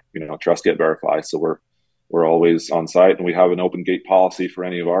verify, trust get verify. So we're always on site, and we have an open gate policy for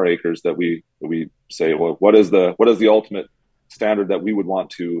any of our acres that we say, well, what is the ultimate standard that we would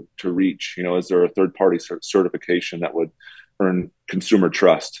want to reach? Is there a third party certification that would earn consumer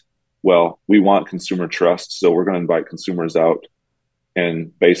trust? Well, we want consumer trust, so we're going to invite consumers out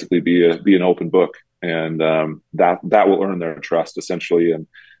and basically be an open book, and that will earn their trust essentially.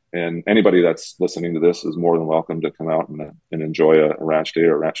 And anybody that's listening to this is more than welcome to come out and enjoy a ranch day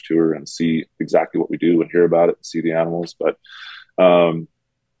or a ranch tour and see exactly what we do and hear about it and see the animals. But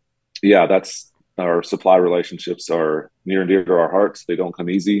yeah, that's our supply relationships are near and dear to our hearts. They don't come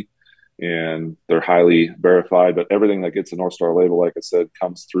easy, and they're highly verified. But everything that gets a Northstar label, like I said,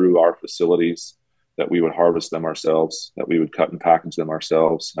 comes through our facilities, that we would harvest them ourselves, that we would cut and package them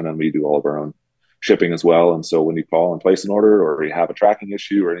ourselves, and then we do all of our own shipping as well. And so when you call and place an order, or you have a tracking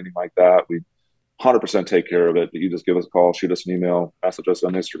issue or anything like that, we 100% take care of it. You just give us a call, shoot us an email, message us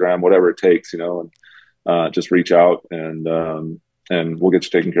on Instagram, whatever it takes, and just reach out, and we'll get you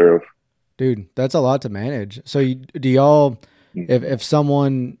taken care of. Dude, that's a lot to manage. So do y'all, Mm-hmm. if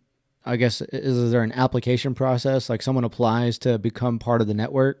someone I guess, is there an application process? Like someone applies to become part of the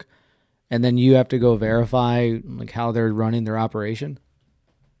network and then you have to go verify like how they're running their operation?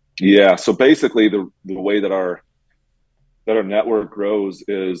 Yeah. So basically the way that our network grows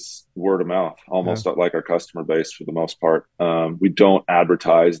is word of mouth, Yeah. almost like our customer base for the most part. We don't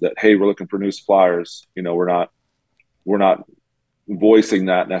advertise that, hey, we're looking for new suppliers. We're not voicing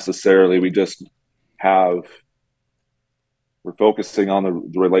that necessarily. We just have we're focusing on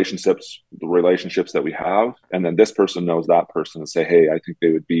the relationships that we have, and then this person knows that person and say, hey, I think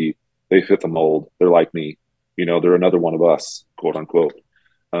they fit the mold. They're like me. They're another one of us, quote unquote.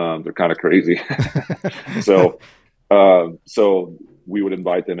 They're kind of crazy. so so we would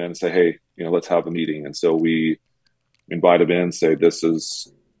invite them in and say, hey, let's have a meeting. And so we invite them in and say, this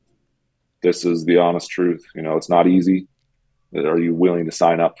is the honest truth. It's not easy. Are you willing to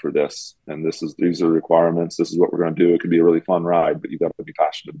sign up for this? And these are the requirements. This is what we're going to do. It could be a really fun ride, but you got to be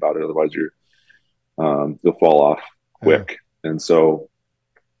passionate about it. Otherwise you'll fall off Yeah. quick. And so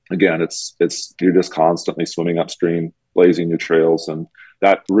again, you're just constantly swimming upstream, blazing new trails. And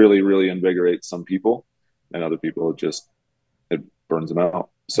that really, really invigorates some people, and other people, it burns them out.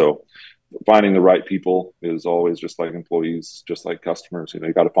 So finding the right people is always, just like employees, just like customers.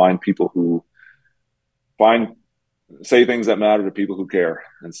 You got to find people who find say things that matter to people who care.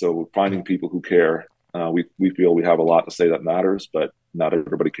 And so finding people who care, we feel we have a lot to say that matters, but not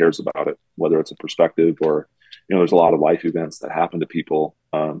everybody cares about it, whether it's a perspective or, there's a lot of life events that happen to people,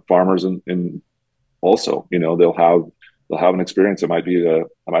 farmers, and also, they'll have an experience. It might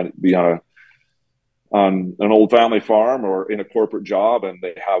be on an old family farm or in a corporate job, and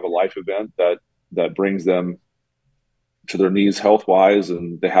they have a life event that brings them to their knees health wise,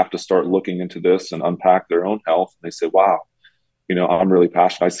 and they have to start looking into this and unpack their own health. And they say, wow, I'm really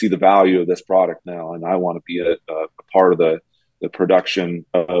passionate. I see the value of this product now, and I want to be a part of the production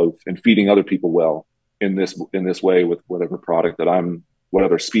of and feeding other people well in this way with whatever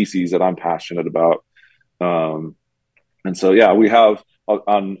species that I'm passionate about. And so, yeah, we have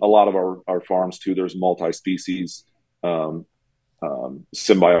on a lot of our farms too, there's multi-species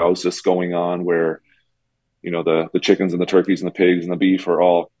symbiosis going on where, the chickens and the turkeys and the pigs and the beef are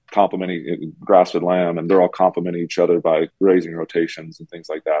all complementing grass-fed lamb, and they're all complementing each other by grazing rotations and things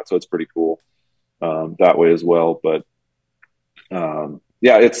like that. So it's pretty cool that way as well. But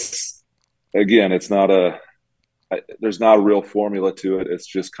yeah, there's not a real formula to it. It's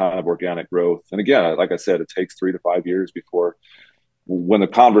just kind of organic growth. And again, like I said, it takes 3 to 5 years before, when the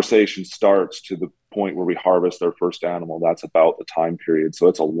conversation starts to the point where we harvest our first animal, that's about the time period. So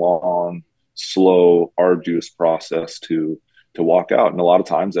it's a long, slow, arduous process to walk out. And a lot of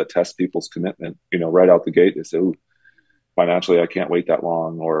times that tests people's commitment, right out the gate. They say, ooh, financially, I can't wait that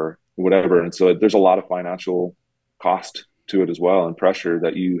long or whatever. And so there's a lot of financial cost to it as well, and pressure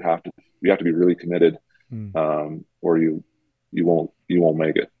that you have to be really committed, or you won't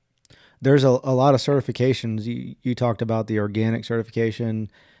make it. There's a lot of certifications. You talked about the organic certification,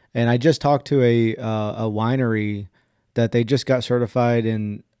 and I just talked to a winery that they just got certified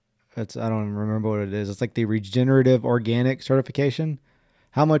in. I don't even remember what it is. It's like the regenerative organic certification. Okay.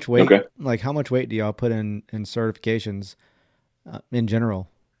 How much weight do y'all put in certifications in general?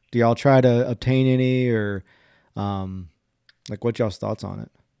 Do y'all try to obtain any, or like what y'all's thoughts on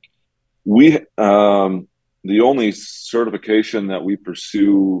it? We the only certification that we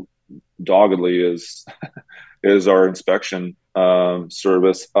pursue doggedly is our inspection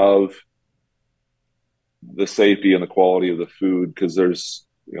service of the safety and the quality of the food, because there's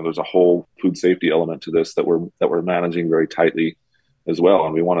a whole food safety element to this that we're managing very tightly as well,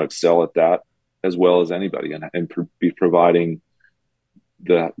 and we want to excel at that as well as anybody, and be providing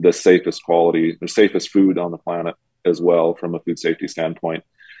the safest quality, the safest food on the planet as well from a food safety standpoint.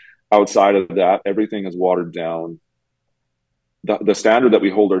 Outside of that, everything is watered down. The standard that we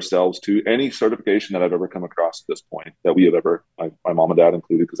hold ourselves to, any certification that I've ever come across at this point, that we have ever, my mom and dad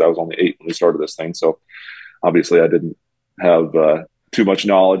included, because I was only 8 when we started this thing. So obviously I didn't have too much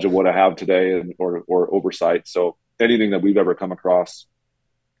knowledge of what I have today, or oversight. So anything that we've ever come across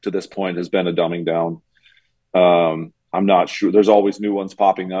to this point has been a dumbing down. I'm not sure. There's always new ones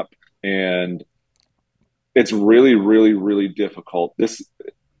popping up, and it's really, really, really difficult.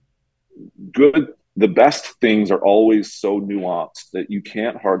 The best things are always so nuanced that you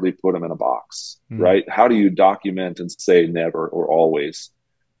can't hardly put them in a box, right? How do you document and say never or always?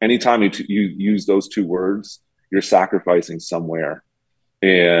 Anytime you use those 2 words, you're sacrificing somewhere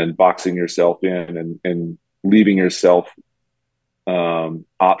and boxing yourself in, and leaving yourself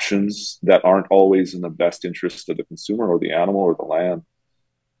options that aren't always in the best interest of the consumer or the animal or the land.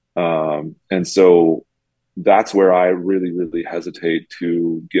 And so that's where I really, really hesitate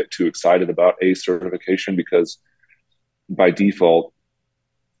to get too excited about a certification, because by default,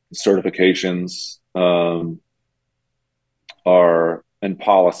 certifications are, and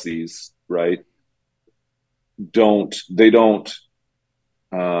policies, right? They don't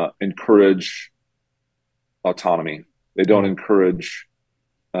encourage autonomy. They don't encourage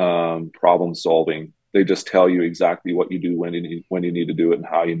problem solving. They just tell you exactly what you do, when you need to do it, and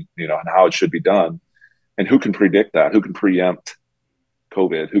how and how it should be done. And who can predict that? Who can preempt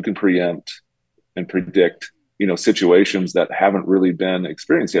COVID? Who can preempt and predict situations that haven't really been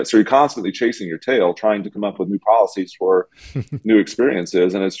experienced yet? So you're constantly chasing your tail, trying to come up with new policies for new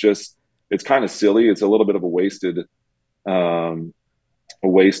experiences, and it's kind of silly. It's a little bit of a wasted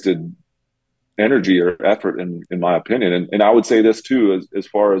energy or effort, in my opinion. And I would say this too, as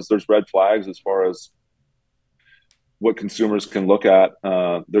far as there's red flags, as far as what consumers can look at.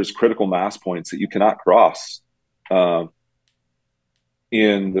 There's critical mass points that you cannot cross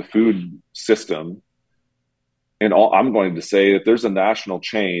in the food system. And I'm going to say, if there's a national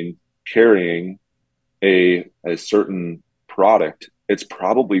chain carrying a certain product, it's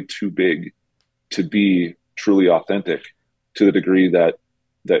probably too big to be truly authentic to the degree that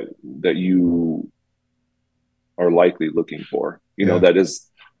you are likely looking for.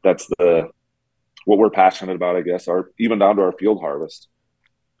 That's what we're passionate about, I guess, even down to our field harvest.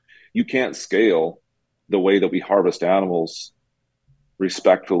 You can't scale the way that we harvest animals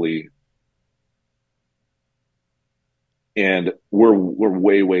respectfully, and we're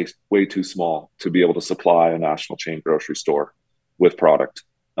way too small to be able to supply a national chain grocery store with product.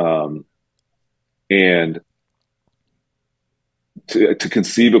 And to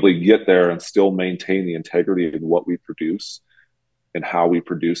conceivably get there and still maintain the integrity of what we produce and how we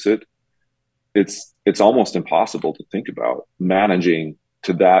produce it, it's almost impossible to think about managing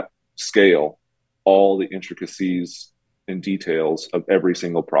to that scale all the intricacies and details of every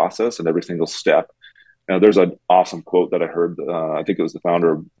single process and every single step. Now, there's an awesome quote that I heard. I think it was the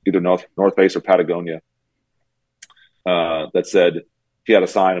founder of either North Face or Patagonia, that said, he had a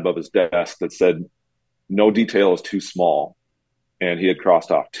sign above his desk that said, "No detail is too small." And he had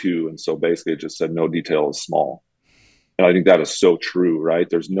crossed off two. And so basically it just said, "No detail is small." And I think that is so true, right?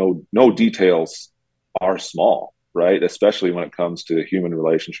 There's no details are small, right? Especially when it comes to human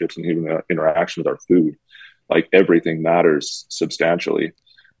relationships and human interaction with our food. Like, everything matters substantially.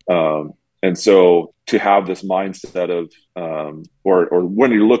 And so to have this mindset of, or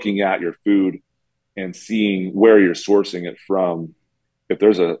when you're looking at your food and seeing where you're sourcing it from, if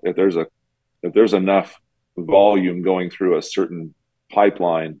there's enough volume going through a certain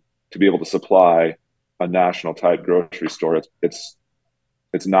pipeline to be able to supply a national type grocery store, it's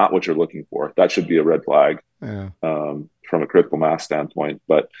not what you're looking for. That should be a red flag. Yeah. From a critical mass standpoint.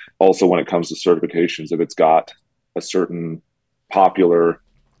 But also when it comes to certifications, if it's got a certain popular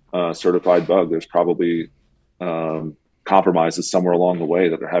certified bug, there's probably compromises somewhere along the way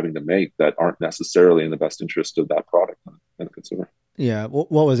that they're having to make that aren't necessarily in the best interest of that product and the consumer. Yeah.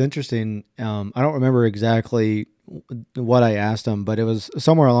 What was interesting, I don't remember exactly what I asked him, but it was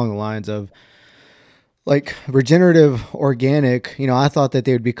somewhere along the lines of, like, regenerative organic. I thought that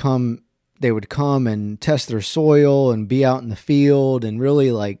they would come and test their soil and be out in the field and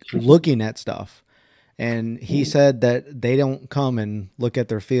really like looking at stuff. And he said that they don't come and look at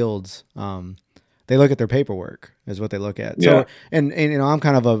their fields. They look at their paperwork is what they look at. Yeah. So, and I'm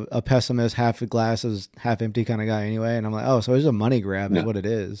kind of a pessimist, half the glass is half empty kind of guy anyway. And I'm like, oh, so it's a money grab is what it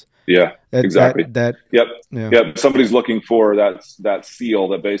is. Yeah, exactly. Yep. Somebody's looking for that seal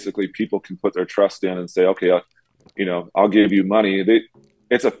that basically people can put their trust in and say, okay, I'll give you money.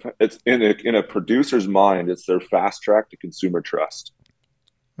 It's in a producer's mind, it's their fast track to consumer trust.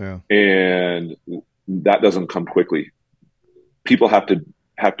 Yeah. And that doesn't come quickly. People have to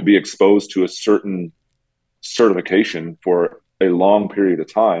be exposed to a certain certification for a long period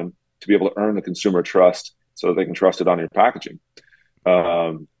of time to be able to earn the consumer trust so that they can trust it on your packaging.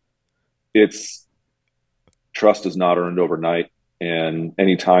 Trust is not earned overnight. And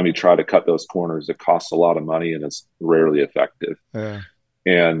anytime you try to cut those corners, it costs a lot of money and it's rarely effective. Yeah.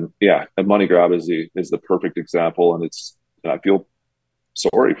 And a money grab is the perfect example. And I feel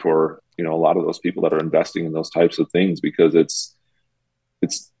sorry for, a lot of those people that are investing in those types of things, because it's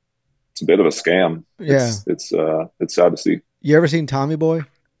a bit of a scam. Yeah. It's sad to see. You ever seen Tommy Boy?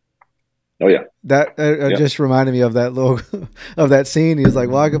 Oh yeah. That just reminded me of that of that scene. He was like,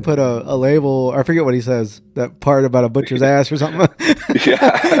 well, I could put a label, I forget what he says, that part about a butcher's ass or something.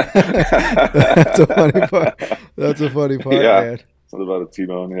 Yeah. That's a funny part. Yeah. Man. Something about a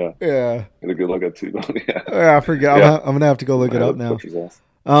T-bone. Yeah. Yeah. Get a good look at T-bone. Yeah. I forget. Yeah. I'm going to have to go look it up now.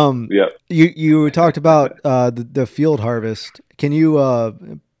 Yeah. You talked about the field harvest. Can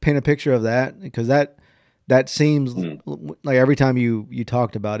you paint a picture of that? Because that seems Mm, like every time you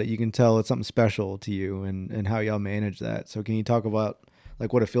talked about it, you can tell it's something special to you and how y'all manage that. So can you talk about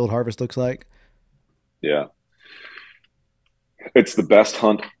like what a field harvest looks like? yeah. It's the best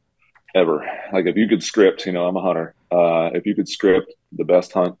hunt ever. Like if you could script, I'm a hunter. If you could script the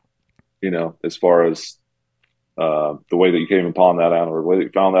best hunt, as far as the way that you came upon that animal, or the way that you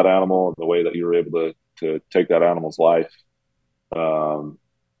found that animal, and the way that you were able to take that animal's life, um,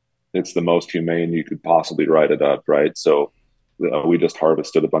 it's the most humane you could possibly write it up, right? So we just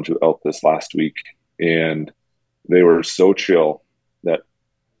harvested a bunch of elk this last week, and they were so chill that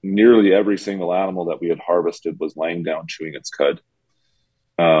nearly every single animal that we had harvested was laying down chewing its cud.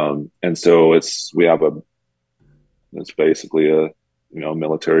 And so it's basically a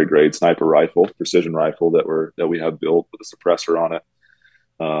military grade sniper rifle, precision rifle that we have built with a suppressor on it,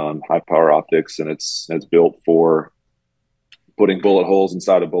 high power optics, and it's built for putting bullet holes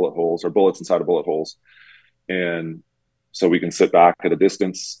inside of bullet holes, or bullets inside of bullet holes, and so we can sit back at a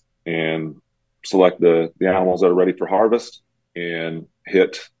distance and select the animals that are ready for harvest and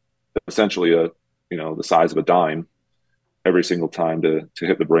hit essentially the size of a dime every single time to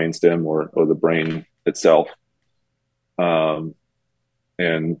hit the brain stem or the brain itself. Um,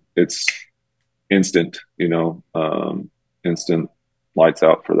 and it's instant, instant lights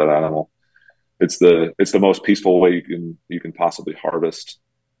out for that animal. It's the most peaceful way you can possibly harvest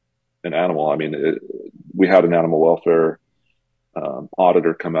an animal. I mean, we had an animal welfare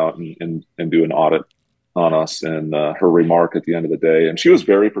auditor come out and do an audit on us, and her remark at the end of the day, and she was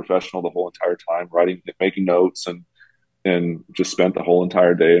very professional the whole entire time, making notes, and just spent the whole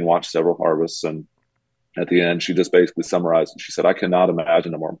entire day and watched several harvests. And at the end, she just basically summarized, and she said, "I cannot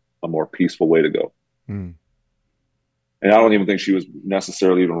imagine a more peaceful way to go." Mm. And I don't even think she was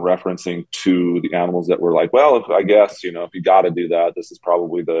necessarily even referencing to the animals that were like, well, if I guess, if you got to do that, this is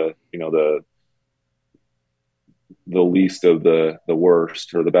probably the least of the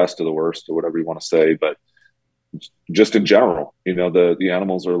worst, or the best of the worst, or whatever you want to say. But just in general, the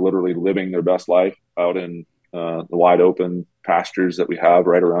animals are literally living their best life out in the wide open pastures that we have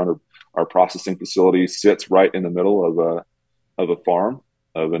right around our processing facility. Sits right in the middle of a farm,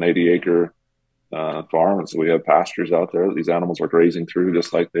 of an 80-acre farm, and so we have pastures out there that these animals are grazing through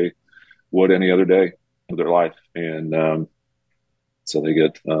just like they would any other day of their life. And so they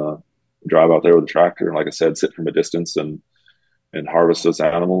get drive out there with a tractor, and like I said, sit from a distance and harvest those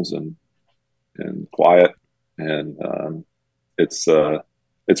animals, and quiet, and it's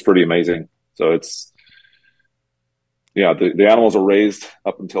pretty amazing. So it's yeah, the animals are raised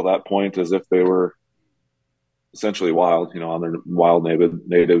up until that point as if they were essentially wild, on their wild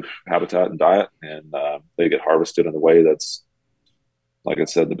native habitat and diet, and they get harvested in a way that's, like I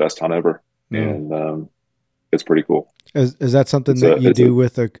said, the best hunt ever. Mm. And it's pretty cool. Is that something It's that a you it's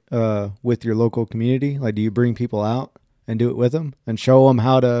a do with your local community? Like, do you bring people out and do it with them and show them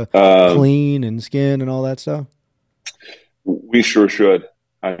how to uh, clean and skin and all that stuff? we sure should.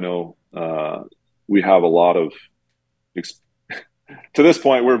 I know we have a lot of to this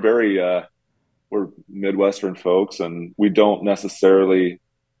point we're Midwestern folks, and we don't necessarily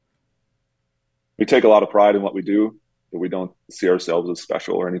we take a lot of pride in what we do, but we don't see ourselves as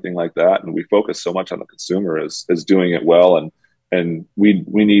special or anything like that. And we focus so much on the consumer as doing it well, and we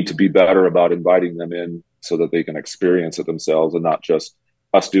need to be better about inviting them in so that they can experience it themselves, and not just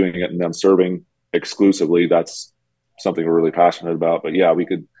us doing it and them serving exclusively. That's something we're really passionate about. But yeah, we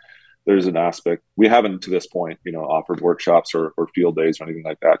could. There's an aspect we haven't to this point, offered workshops or field days or anything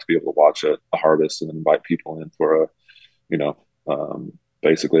like that to be able to watch a harvest and invite people in for you know,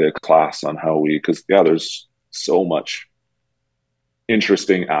 basically a class on how because yeah, there's so much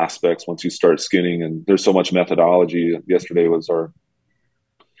interesting aspects once you start skinning, and there's so much methodology. Yesterday was our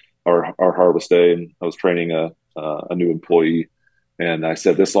harvest day, and I was training a new employee, and I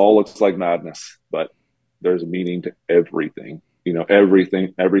said, this all looks like madness, but there's a meaning to everything,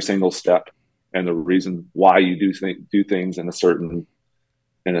 everything, every single step, and the reason why you do things in a certain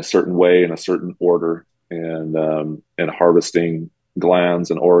way, in a certain order, and harvesting glands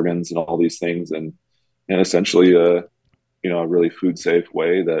and organs and all these things, and essentially a really food safe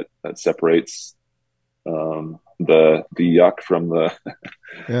way that separates the yuck from the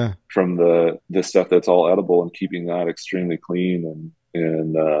Yeah. from the stuff that's all edible, and keeping that extremely clean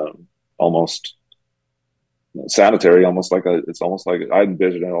and almost sanitary, it's almost like I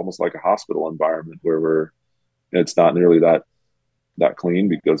envision it almost like a hospital environment where it's not nearly that clean,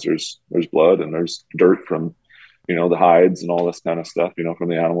 because there's blood and there's dirt from the hides and all this kind of stuff, from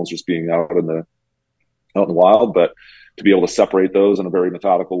the animals just being out out in the wild, but to be able to separate those in a very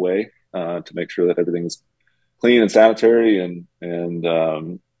methodical way, to make sure that everything's clean and sanitary, and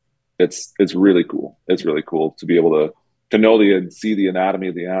it's really cool. It's really cool to be able to know see the anatomy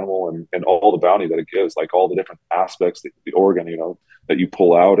of the animal, and all the bounty that it gives, like all the different aspects, the organ, that you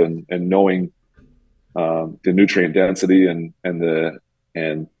pull out, and knowing the nutrient density, and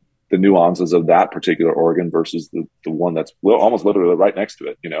the nuances of that particular organ versus the one that's almost literally right next to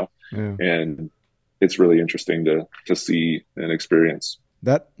it. Yeah. And it's really interesting to see and experience.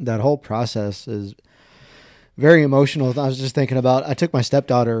 That whole process is very emotional. I was just thinking about, I took my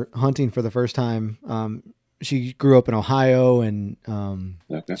stepdaughter hunting for the first time. She grew up in Ohio, and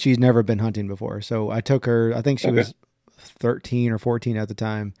Okay. she's never been hunting before. So I took her, I think she Okay. was 13 or 14 at the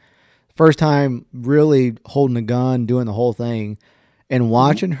time. First time really holding a gun, doing the whole thing. And Mm-hmm.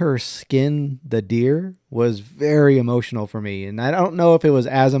 watching her skin the deer was very emotional for me. And I don't know if it was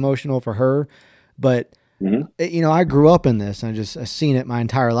as emotional for her, but Mm-hmm. I grew up in this. I've seen it my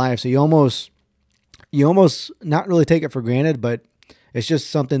entire life. So you almost not really take it for granted, but it's just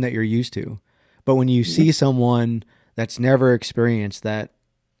something that you're used to. But when you Mm-hmm. see someone that's never experienced that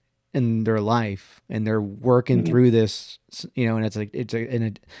in their life, and they're working Mm-hmm. through this, and it's like,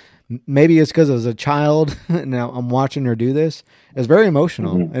 maybe it's because as a child and now I'm watching her do this. It's very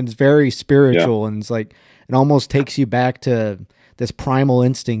emotional, Mm-hmm. and it's very Yeah. spiritual, and it's like, it almost takes you back to this primal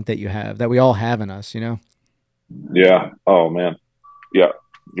instinct that you have, that we all have in us. Yeah. Oh man. Yeah.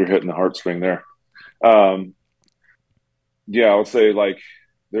 You're hitting the heartstring there. Um, yeah, I would say, like,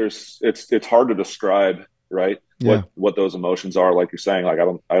 it's hard to describe, right? Yeah. What those emotions are, like you're saying. Like,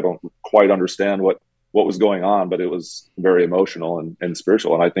 I don't quite understand what was going on, but it was very emotional and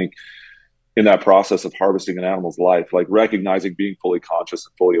spiritual. And I think in that process of harvesting an animal's life, like recognizing, being fully conscious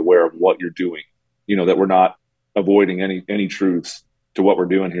and fully aware of what you're doing, that we're not avoiding any truths to what we're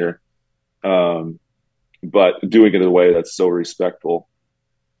doing here, um, but doing it in a way that's so respectful,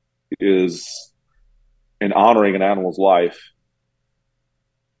 is and honoring an animal's life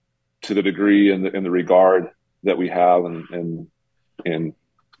to the degree and the regard that we have, and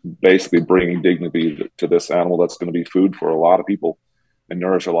basically bringing dignity to this animal that's going to be food for a lot of people and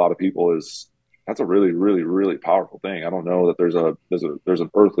nourish a lot of people, that's a really, really, really powerful thing. I don't know that there's an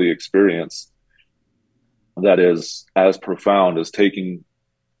earthly experience that is as profound as taking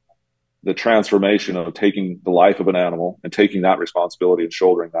the transformation of taking the life of an animal and taking that responsibility and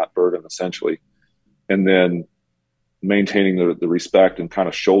shouldering that burden, essentially, and then maintaining the respect and kind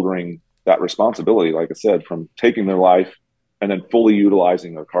of shouldering that responsibility, like I said, from taking their life and then fully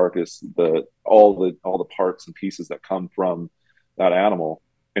utilizing their carcass, all the parts and pieces that come from that animal,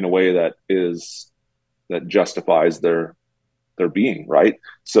 in a way that justifies their being, right?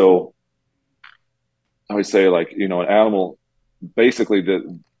 So I always say, like, an animal, basically,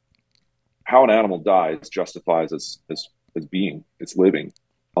 how an animal dies justifies its being, its living,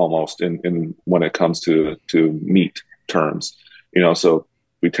 almost, in when it comes to meat terms. So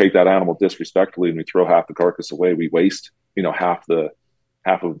we take that animal disrespectfully and we throw half the carcass away. We waste, half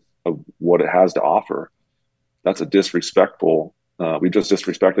of what it has to offer. That's a disrespectful. We just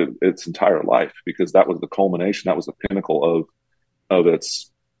disrespected its entire life, because that was the culmination. That was the pinnacle of its.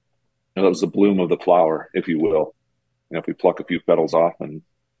 That was the bloom of the flower, if you will. If we pluck a few petals off and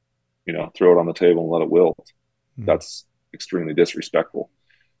throw it on the table and let it wilt, Mm. that's extremely disrespectful.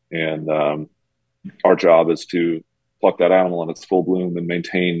 And our job is to pluck that animal in its full bloom and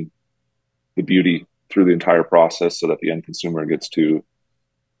maintain the beauty through the entire process, so that the end consumer gets to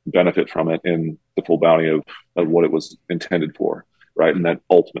benefit from it in the full bounty of what it was intended for, right? And that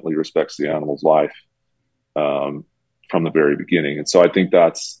ultimately respects the animal's life, from the very beginning. And so I think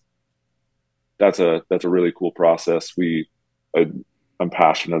that's a really cool process. I'm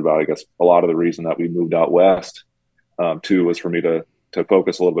passionate about. I guess a lot of the reason that we moved out west, too, was for me to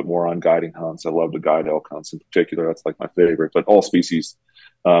focus a little bit more on guiding hunts. I love to guide elk hunts in particular. That's like my favorite, but all species.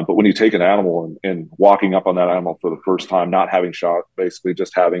 But when you take an animal and walking up on that animal for the first time, not having shot, basically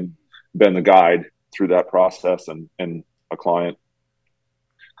just having been the guide through that process, and a client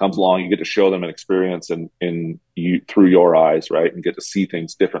comes along, you get to show them an experience in you through your eyes, right, and get to see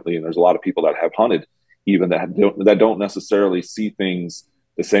things differently. And there's a lot of people that have hunted, even that don't necessarily see things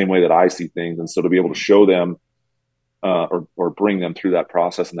the same way that I see things, and so to be able to show them, or bring them through that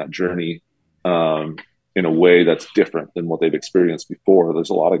process and that journey, in a way that's different than what they've experienced before. There's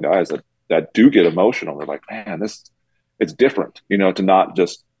a lot of guys that do get emotional. They're like, man, it's different, to not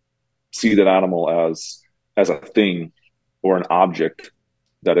just see that animal as a thing or an object,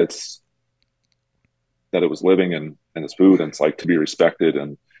 that it was living, and it's food, and it's like to be respected,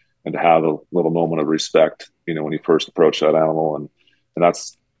 and to have a little moment of respect, when you first approach that animal. And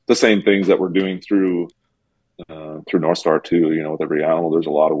that's the same things that we're doing through through Northstar too. With every animal, there's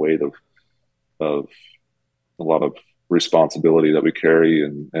a lot of weight of a lot of responsibility that we carry,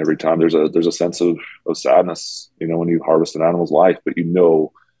 and every time there's a sense of sadness, when you harvest an animal's life, but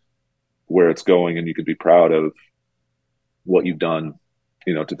where it's going, and you could be proud of what you've done,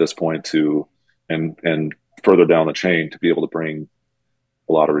 to this point, and further down the chain, to be able to bring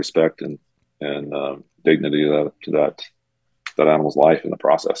a lot of respect and dignity to that animal's life in the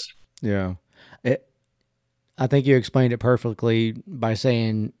process. Yeah. I think you explained it perfectly by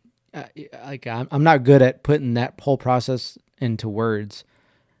saying, like, I'm not good at putting that whole process into words.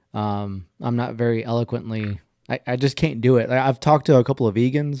 I'm not very eloquently, I just can't do it. I've talked to a couple of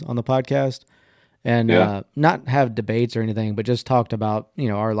vegans on the podcast, and Yeah. not have debates or anything, but just talked about,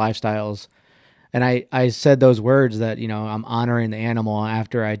 our lifestyles. And I said those words that, I'm honoring the animal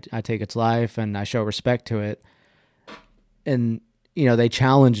after I take its life, and I show respect to it. And, they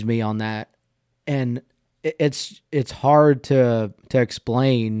challenged me on that. And it's hard to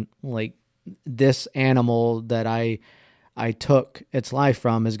explain, like, this animal that I took its life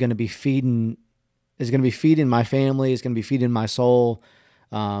from is going to be feeding my family, is going to be feeding my soul.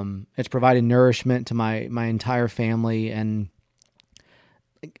 It's providing nourishment to my entire family, and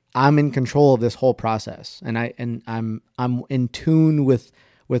I'm in control of this whole process, and I'm in tune with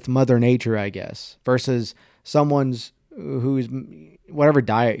Mother Nature, I guess, versus someone's who's whatever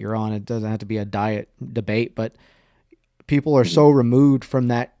diet you're on. It doesn't have to be a diet debate, but people are Mm-hmm. so removed from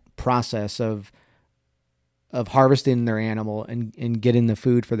that process of harvesting their animal and getting the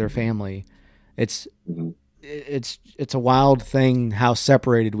food for their family. It's Mm-hmm. it's a wild thing how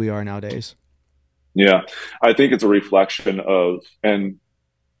separated we are nowadays. Yeah, I think it's a reflection of, and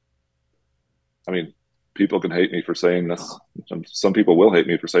I mean, people can hate me for saying this. Some people will hate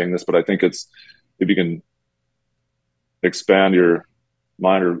me for saying this, but I think it's, if you can expand your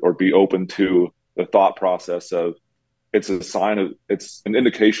mind, or be open to the thought process of, it's an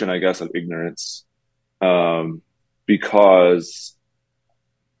indication, I guess, of ignorance, because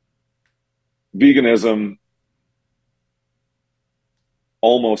veganism,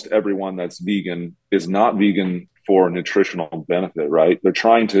 almost everyone that's vegan is not vegan for nutritional benefit, right? They're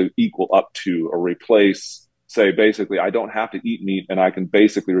trying to equal up to or replace, say, basically, I don't have to eat meat, and I can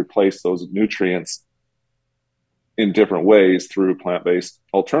basically replace those nutrients in different ways through plant-based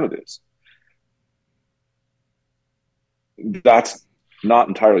alternatives. That's not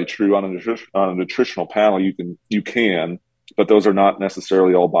entirely true. On a nutritional panel, you can, but those are not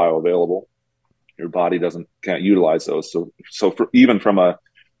necessarily all bioavailable. Your body can't utilize those. Even from a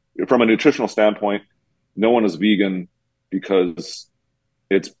nutritional standpoint, no one is vegan because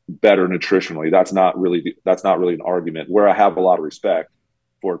it's better nutritionally. That's not really an argument. Where I have a lot of respect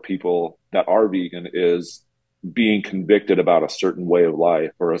for people that are vegan is being convicted about a certain way of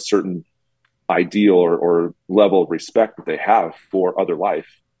life, or a certain ideal or level of respect that they have for other life,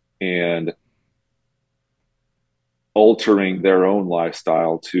 and altering their own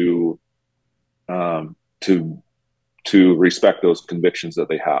lifestyle um, to respect those convictions that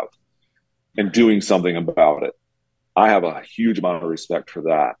they have, and doing something about it. I have a huge amount of respect for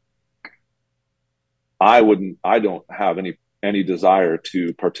that. I don't have any desire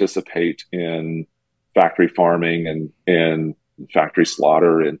to participate in factory farming and factory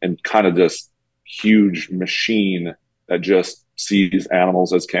slaughter, and kind of this huge machine that just sees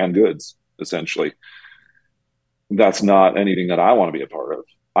animals as canned goods, essentially. That's not anything that I want to be a part of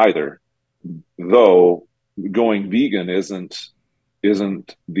either. Though going vegan isn't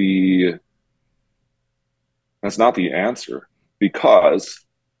the that's not the answer, because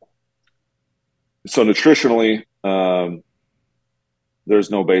nutritionally,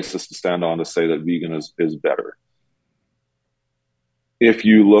 there's no basis to stand on to say that vegan is better. If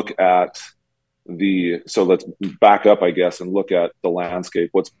you look at so let's back up, I guess, and look at the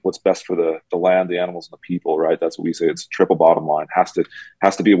landscape. What's best for the land, the animals, and the people, right? That's what we say. It's triple bottom line. Has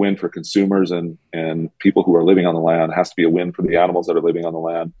to be a win for consumers and people who are living on the land. It has to be a win for the animals that are living on the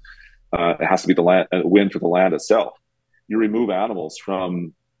land. It has to be a win for the land itself. You remove animals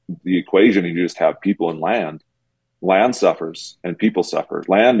from the equation, and you just have people and land. Land suffers and people suffer.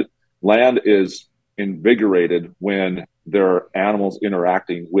 Land is invigorated when there are animals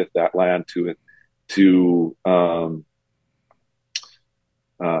interacting with that land to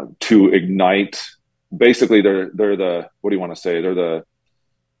ignite. Basically, they're the, what do you want to say? They're the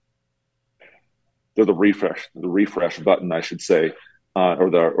refresh button, I should say, or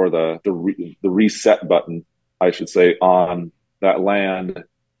the reset button, I should say, on that land,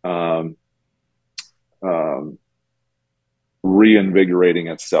 reinvigorating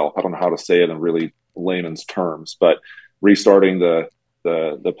itself. I don't know how to say it in really layman's terms, but restarting the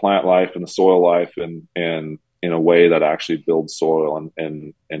plant life and the soil life, and in a way that actually builds soil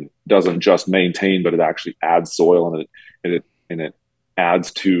and doesn't just maintain, but it actually adds soil, and it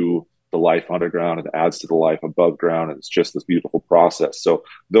adds to the life underground, it adds to the life above ground, and it's just this beautiful process. So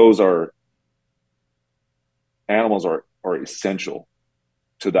those are animals are essential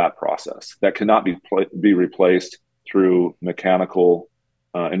to that process that cannot be replaced through mechanical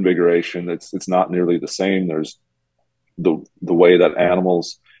invigoration. It's not nearly the same. There's the way that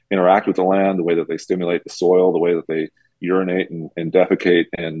animals interact with the land, the way that they stimulate the soil, the way that they urinate and defecate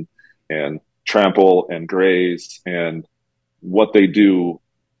and trample and graze, and what they do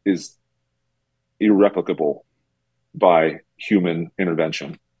is irreplicable by human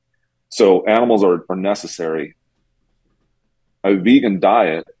intervention. So animals are necessary. A vegan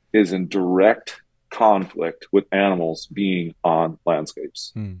diet is in direct conflict with animals being on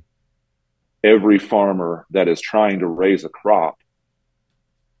landscapes. Every farmer that is trying to raise a crop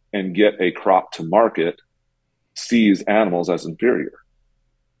and get a crop to market sees animals as inferior.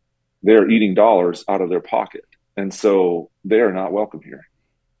 They're eating dollars out of their pocket. And so they are not welcome here.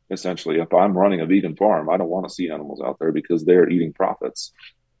 Essentially, if I'm running a vegan farm, I don't want to see animals out there because they're eating profits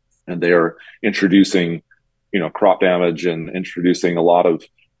and they're introducing, crop damage and introducing a lot of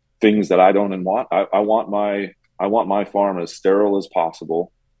things that I don't want. I want my farm as sterile as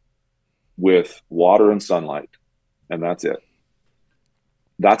possible with water and sunlight, and that's it.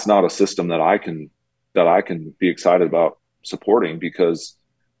 That's not a system that I can be excited about supporting, because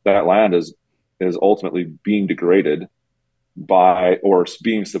that land is ultimately being degraded by, or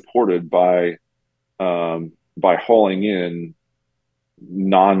being supported by hauling in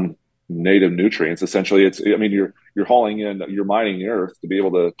non-native nutrients. Essentially, you're hauling in, you're mining the earth to be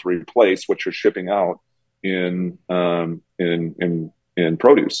able to replace what you're shipping out in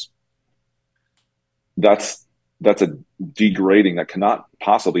produce. That's a degrading that cannot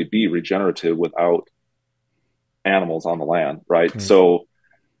possibly be regenerative without animals on the land, right? So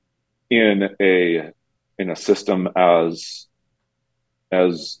in a system as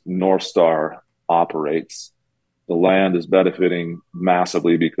Northstar operates, the land is benefiting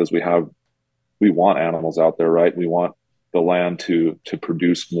massively because we want animals out there, right? We want the land to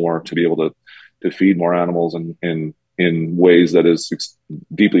produce more, to be able to feed more animals in ways that is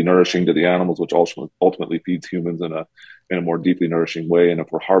deeply nourishing to the animals, which ultimately feeds humans in a more deeply nourishing way. And if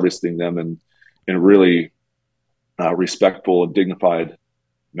we're harvesting them in a really respectful and dignified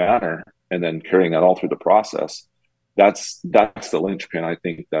manner, and then carrying that all through the process, that's the linchpin, I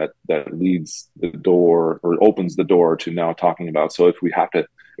think, that leads the door, or opens the door to now talking about, so if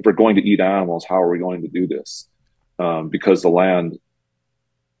we're going to eat animals, how are we going to do this? Because the land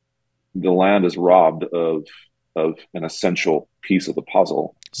is robbed of an essential piece of the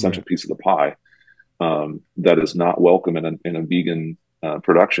puzzle, essential piece of the pie, that is not welcome in a vegan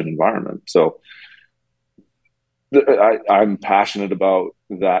production environment. So I'm passionate about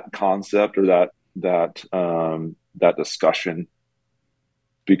that concept, or that discussion,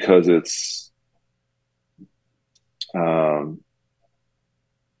 because I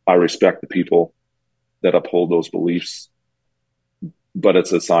respect the people that uphold those beliefs, but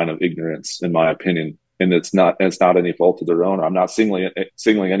it's a sign of ignorance, in my opinion. And it's not any fault of their own. I'm not singling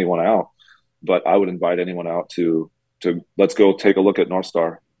anyone out, but I would invite anyone out to let's go take a look at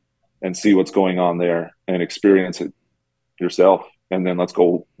Northstar and see what's going on there and experience it yourself. And then let's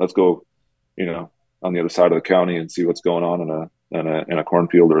go, on the other side of the county and see what's going on in a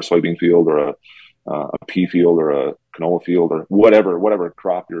cornfield or a soybean field or a pea field or a canola field or whatever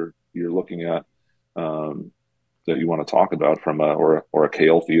crop you're looking at, that you want to talk about, or a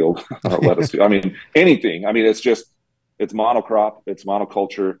kale field or a lettuce field. I mean, anything. I mean, it's monocrop, it's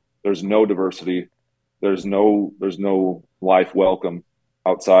monoculture. There's no diversity. There's no life welcome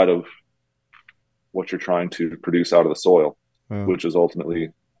outside of what you're trying to produce out of the soil, which is ultimately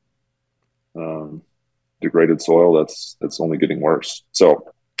degraded soil that's only getting worse.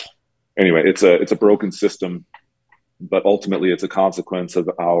 So anyway, it's a broken system, but ultimately it's a consequence of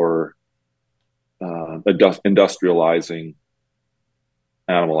our industrializing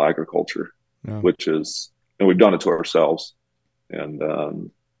animal agriculture, which is, and we've done it to ourselves,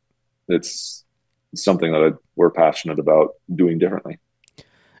 and it's something that we're passionate about doing differently.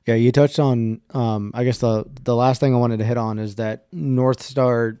 Yeah, you touched on, I guess the last thing I wanted to hit on is that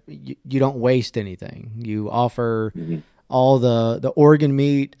Northstar, you don't waste anything. You offer all the organ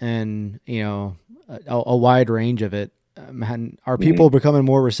meat and, a wide range of it. Are people becoming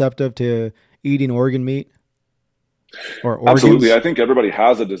more receptive to eating organ meat or organs? Absolutely. I think everybody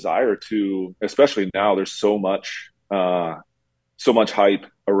has a desire to, especially now, there's so much hype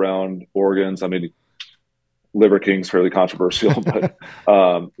around organs. I mean, Liver King's fairly controversial, but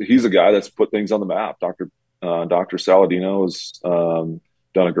he's a guy that's put things on the map. Dr. Saladino has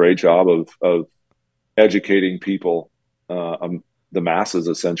done a great job of educating people, the masses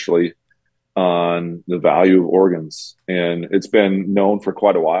essentially, on the value of organs. And it's been known for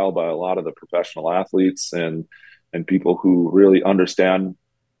quite a while by a lot of the professional athletes and people who really understand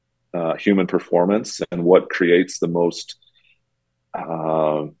human performance and what creates uh,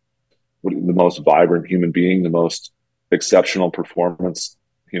 the most vibrant human being, the most exceptional performance,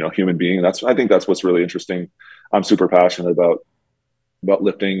 human being. I think that's what's really interesting. I'm super passionate about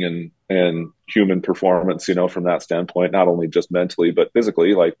lifting and human performance, from that standpoint, not only just mentally, but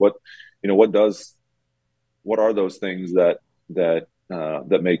physically. Like what are those things that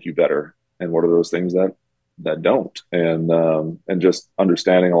make you better? And what are those things that don't? And just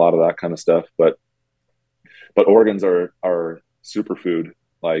understanding a lot of that kind of stuff. But organs are superfood,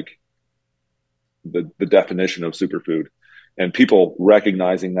 like the definition of superfood, and people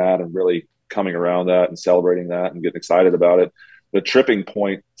recognizing that and really coming around that and celebrating that and getting excited about it. The tripping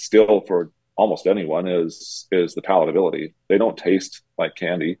point still for almost anyone is the palatability. They don't taste like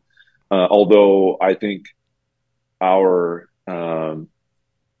candy, although I think our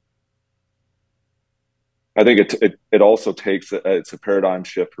I think it also takes it's a paradigm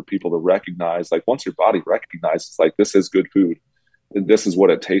shift for people to recognize, like, once your body recognizes, like, this is good food, this is what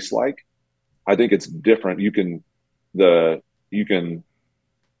it tastes like. I think it's different. You can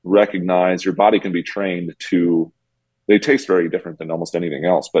recognize, your body can be trained to, they taste very different than almost anything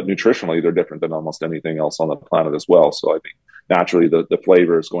else, but nutritionally they're different than almost anything else on the planet as well. So I think naturally the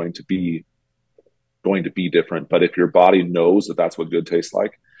flavor is going to be different. But if your body knows that that's what good tastes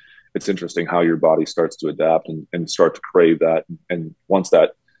like, it's interesting how your body starts to adapt and start to crave that. And once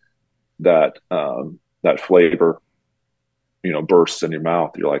that flavor, bursts in your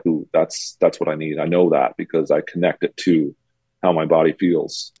mouth, you're like, ooh, that's what I need. I know that because I connect it to how my body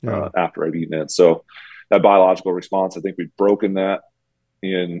feels after I've eaten it. So that biological response, I think we've broken that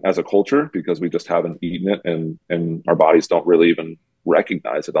in as a culture because we just haven't eaten it, and our bodies don't really even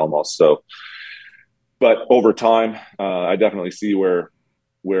recognize it almost. So, but over time, I definitely see where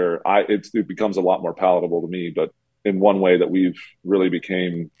it becomes a lot more palatable to me. But in one way that we've really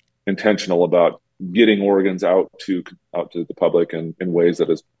became intentional about getting organs out to the public in ways that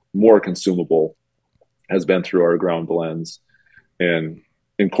is more consumable has been through our ground blends and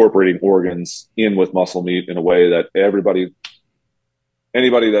incorporating organs in with muscle meat in a way that anybody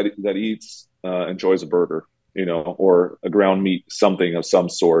that eats enjoys a burger, or a ground meat, something of some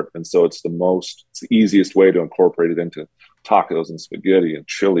sort. And so it's the easiest way to incorporate it into tacos and spaghetti and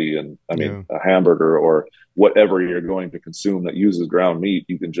chili and a hamburger or whatever you're going to consume that uses ground meat.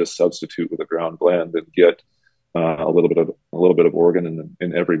 You can just substitute with a ground blend and get a little bit of organ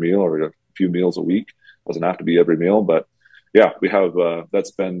in every meal, or a few meals a week. Doesn't have to be every meal, but yeah, we have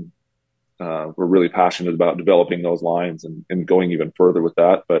that's been we're really passionate about developing those lines and going even further with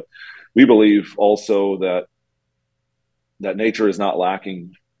that. But we believe also that nature is not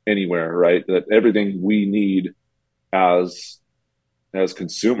lacking anywhere, right? That everything we need as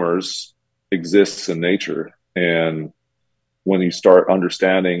consumers exists in nature. And when you start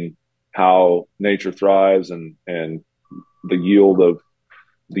understanding how nature thrives and the yield of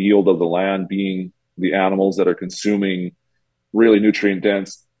the land being the animals that are consuming really nutrient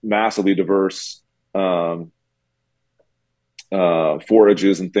dense, massively diverse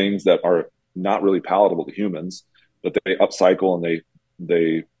forages and things that are not really palatable to humans, but they upcycle and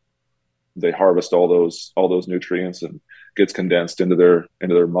they harvest all those nutrients and gets condensed into their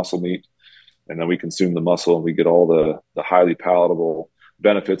muscle meat, and then we consume the muscle and we get all the highly palatable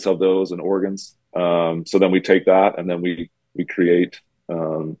benefits of those and organs. So then we take that and then we create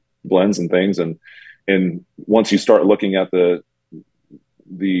blends and things, and once you start looking at the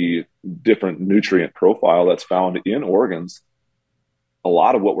different nutrient profile that's found in organs, a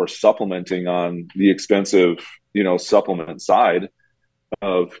lot of what we're supplementing on the expensive, supplement side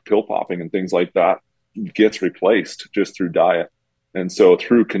of pill popping and things like that gets replaced just through diet. And so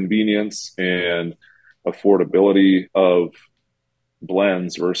through convenience and affordability of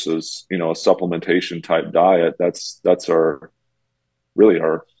blends versus, a supplementation type diet, that's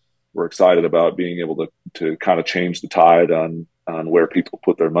we're excited about being able to kind of change the tide on where people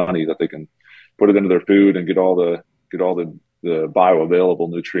put their money, that they can put it into their food and get all the bioavailable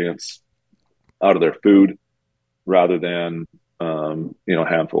nutrients out of their food rather than a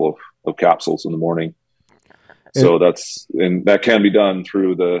handful of capsules in the morning. So that can be done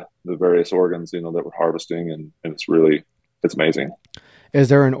through the various organs, that we're harvesting, and it's amazing. Is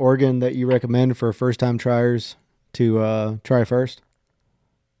there an organ that you recommend for first time triers to try first?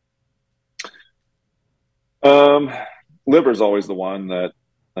 Liver is always the one that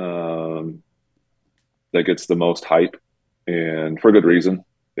that gets the most hype, and for good reason.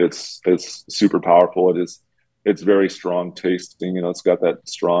 It's super powerful. It's very strong tasting. It's got that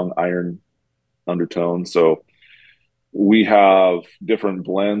strong iron undertone. So we have different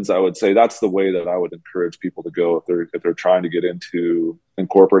blends. I would say that's the way that I would encourage people to go if they're trying to get into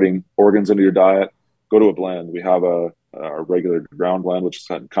incorporating organs into your diet. Go to a blend. We have a regular ground blend, which is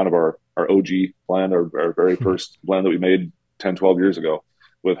kind of our OG blend, our very first blend that we made 10, 12 years ago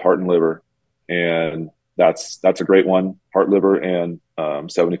with heart and liver. And that's a great one, heart, liver, and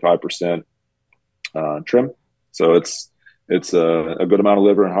 75% trim. So it's a good amount of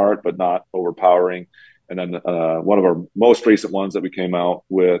liver and heart, but not overpowering. And then one of our most recent ones that we came out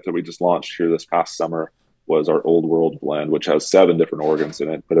with, that we just launched here this past summer, was our Old World blend, which has 7 different organs in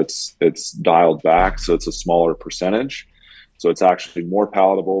it, but it's dialed back, so it's a smaller percentage. So it's actually more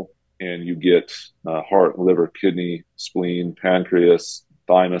palatable, and you get heart, liver, kidney, spleen, pancreas,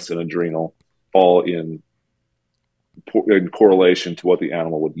 thymus, and adrenal all in correlation to what the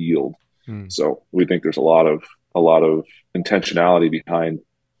animal would yield. So we think there's a lot of intentionality behind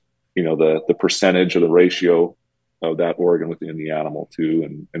the percentage or the ratio of that organ within the animal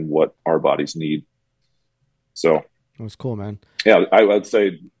too, and what our bodies need. So that was cool, man. Yeah, I would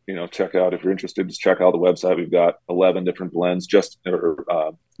say, check out, if you're interested, just check out the website. We've got 11 different blends,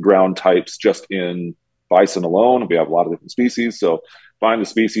 ground types just in bison alone. We have a lot of different species. So find the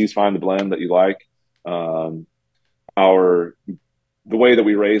species, find the blend that you like. The way that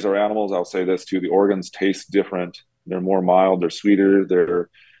we raise our animals, I'll say this too, the organs taste different. They're more mild, they're sweeter. They're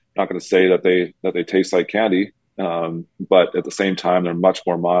not going to say that they taste like candy. But at the same time, they're much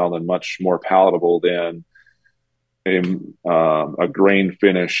more mild and much more palatable than a grain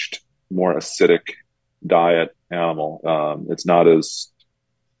finished, more acidic diet animal. It's not as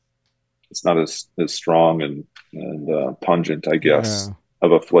strong and pungent, I guess,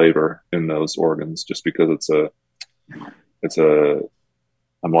 of a flavor in those organs, just because it's a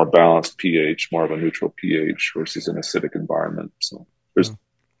more balanced pH, more of a neutral pH versus an acidic environment. So there's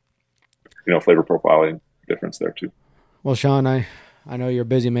flavor profiling difference there too. Well, Sean, I know you're a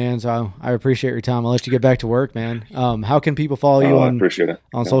busy man, so I appreciate your time. I'll let you get back to work, man. How can people follow you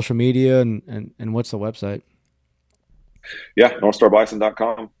on social media, and what's the website? Yeah,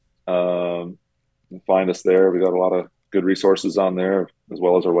 NorthstarBison.com. Find us there. We got a lot of good resources on there, as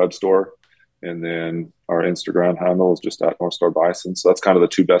well as our web store. And then our Instagram handle is just at Northstar Bison. So that's kind of the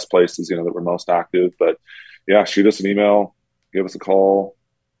 2 best places, that we're most active. But yeah, shoot us an email, give us a call.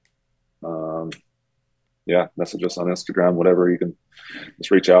 Message us on Instagram, whatever. You can just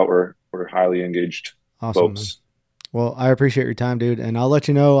reach out. We're highly engaged folks. Man. Well, I appreciate your time, dude. And I'll let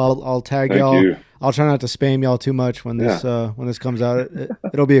you know. I'll tag y'all. You. I'll try not to spam y'all too much when this comes out.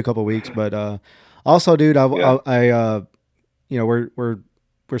 It'll be a couple weeks, but also, dude, we're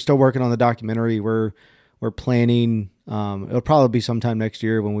still working on the documentary. We're planning. It'll probably be sometime next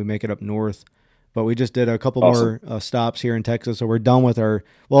year when we make it up north. But we just did a couple more stops here in Texas, so we're done with our.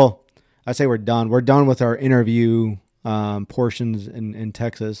 Well, I say we're done. We're done with our interview portions in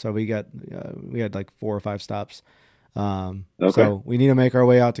Texas. So we had like 4 or 5 stops. So we need to make our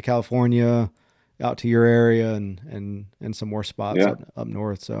way out to California, out to your area, and some more spots up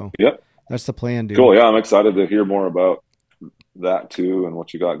north. So that's the plan, dude. Cool. Yeah, I'm excited to hear more about that too, and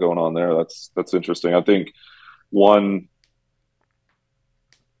what you got going on there. That's interesting. I think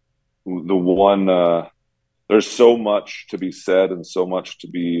there's so much to be said and so much to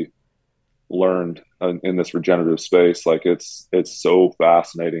be learned in this regenerative space. Like it's so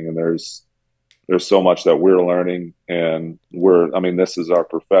fascinating, and there's so much that we're learning, and this is our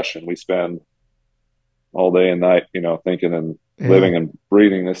profession. We spend all day and night, thinking and living and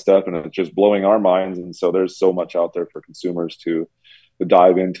breathing this stuff, and it's just blowing our minds. And so there's so much out there for consumers to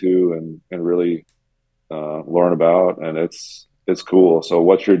dive into and really learn about, and it's cool. So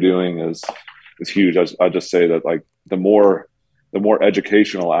what you're doing is huge. I just say that, like, the more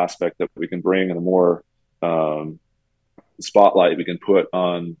educational aspect that we can bring, and the more spotlight we can put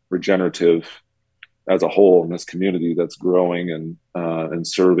on regenerative as a whole in this community that's growing and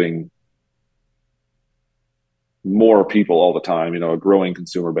serving more people all the time, a growing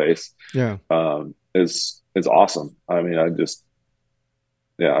consumer base, is awesome. I'm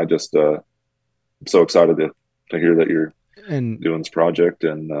so excited to hear that you're doing this project,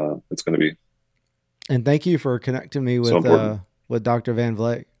 and it's going to be. And thank you for connecting me with Dr. Van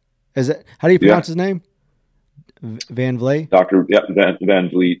Vliet. How do you pronounce his name? Van Vliet? Van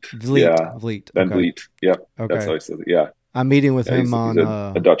Vliet. Vliet. Van Vliet. Yep. Okay. That's how I said it. Yeah. I'm meeting with him on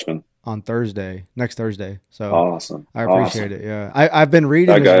a Dutchman on next Thursday. So awesome. I appreciate it. Yeah. I've been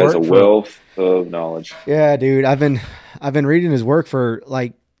reading that guy is a wealth of knowledge. Yeah, dude. I've been reading his work for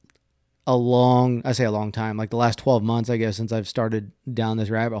like I say a long time, like the last 12 months, I guess, since I've started down this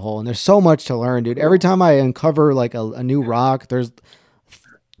rabbit hole. And there's so much to learn, dude. Every time I uncover like a new rock,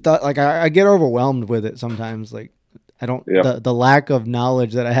 I get overwhelmed with it sometimes. Like I don't, Yeah. the lack of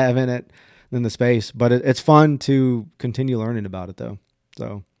knowledge that I have in it, in the space, but it's fun to continue learning about it though.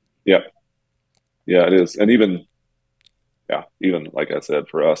 So, Yeah. Yeah, it is. And even, yeah, even like I said,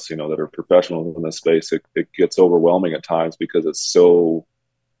 for us, that are professionals in this space, it gets overwhelming at times because it's so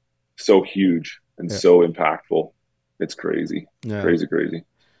huge and yeah. so impactful. It's crazy, Yeah. crazy, crazy.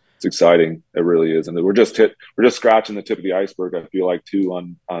 It's exciting. It really is. And we're just scratching the tip of the iceberg, I feel like, too,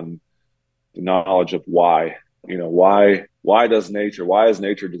 on the knowledge of why, why is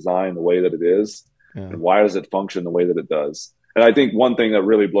nature designed the way that it is? Yeah. And why does it function the way that it does? And I think one thing that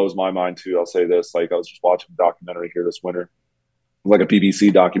really blows my mind too, I'll say this, like I was just watching a documentary here this winter, like a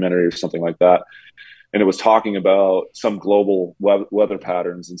BBC documentary or something like that. And it was talking about some global weather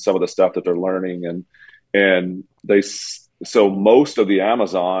patterns and some of the stuff that they're learning. So most of the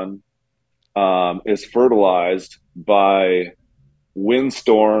Amazon is fertilized by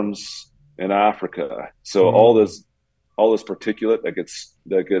windstorms in Africa. So Mm. all this particulate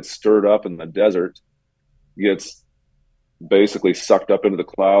that gets stirred up in the desert gets basically sucked up into the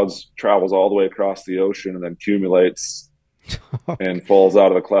clouds, travels all the way across the ocean, and then accumulates and falls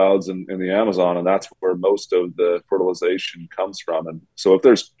out of the clouds in the Amazon, and that's where most of the fertilization comes from. And so if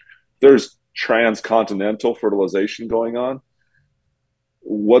there's transcontinental fertilization going on,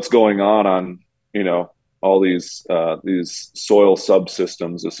 what's going on all these soil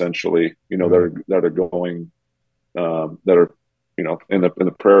subsystems essentially, Right. that are going that are in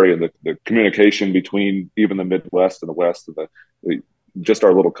the prairie, and the communication between even the Midwest and the West, and just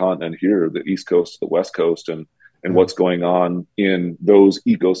our little continent here, the East Coast to the West Coast, and Yeah. what's going on in those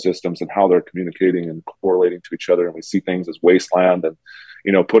ecosystems and how they're communicating and correlating to each other. And we see things as wasteland and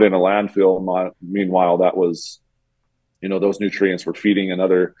put in a landfill. Meanwhile, that was those nutrients were feeding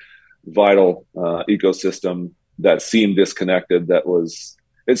another vital ecosystem that seemed disconnected.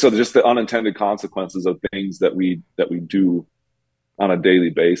 And so just the unintended consequences of things that we do on a daily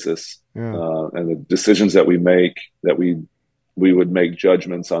basis, Yeah. and the decisions that we make, that we would make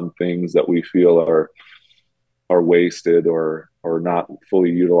judgments on things that we feel are wasted or not fully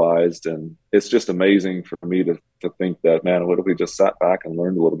utilized. And it's just amazing for me to think that, man, what if we just sat back and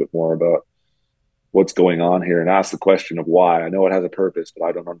learned a little bit more about what's going on here and ask the question of why. I know it has a purpose, but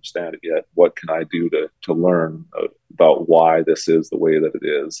I don't understand it yet. What can I do to learn about why this is the way that it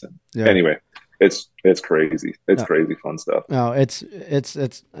is? And Yeah. anyway, it's crazy. It's No, crazy fun stuff. no, it's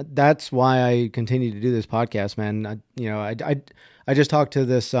that's why I continue to do this podcast, man. I just talked to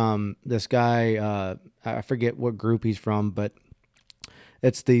this guy, I forget what group he's from, but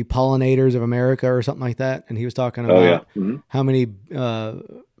it's the Pollinators of America or something like that. And he was talking Oh yeah. about how many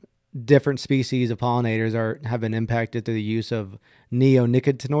different species of pollinators have been impacted through the use of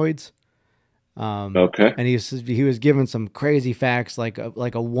neonicotinoids. Okay. And he was given some crazy facts, like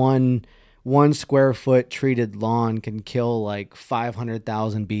a one square foot treated lawn can kill like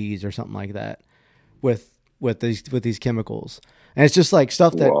 500,000 bees or something like that with these chemicals. And it's just like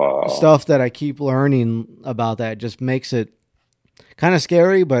Wow. stuff that I keep learning about that just makes it kind of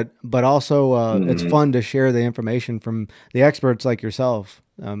scary, but also it's Mm-hmm. fun to share the information from the experts like yourself.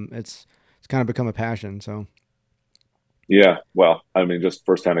 It's kind of become a passion. So Yeah. Well, I mean, just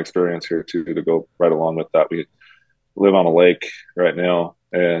firsthand experience here too, to go right along with that. We live on a lake right now,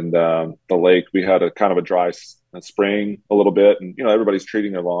 and the lake, we had a kind of a dry spring a little bit, and everybody's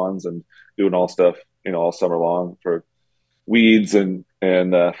treating their lawns and doing all stuff all summer long for weeds and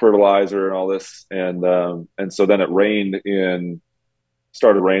fertilizer and all this, and so then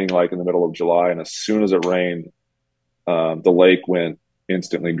started raining like in the middle of July, and as soon as it rained, the lake went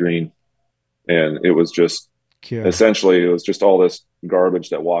instantly green, and it was just yeah, essentially, it was just all this garbage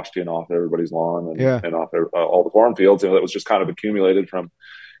that washed in off everybody's lawn yeah, and off all the cornfields. That was just kind of accumulated from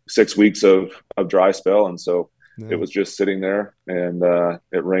 6 weeks of dry spell. And so it yeah, was just sitting there, and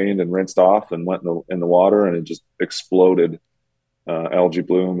it rained and rinsed off and went in the water, and it just exploded, algae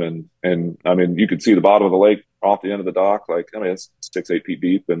bloom. And I mean, you could see the bottom of the lake off the end of the dock. Like, I mean, it's 6, 8 feet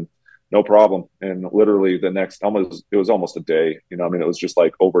deep, and no problem. And literally it was almost a day, I mean, it was just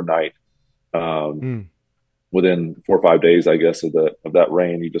like overnight. Um, mm, Within 4 or 5 days, I guess, of that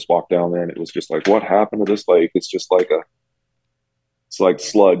rain, you just walk down there, and it was just like, what happened to this lake? It's just like it's like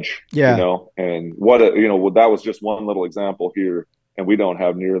sludge, yeah, And that was just one little example here, and we don't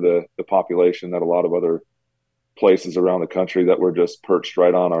have near the population that a lot of other places around the country that were just perched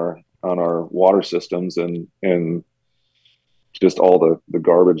right on our water systems, and just all the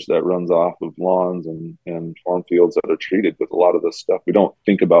garbage that runs off of lawns and farm fields that are treated with a lot of this stuff. We don't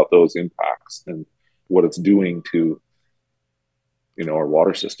think about those impacts and what it's doing to, our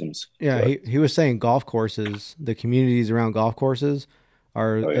water systems. Yeah, he was saying golf courses, the communities around golf courses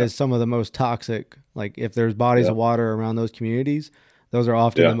is some of the most toxic. Like if there's bodies of water around those communities, those are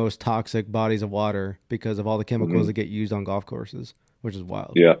often the most toxic bodies of water because of all the chemicals that get used on golf courses, which is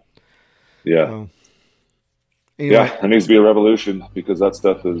wild. Yeah. So, anyway. Yeah, there needs to be a revolution because that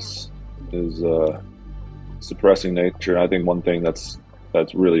stuff is suppressing nature. And I think one thing that's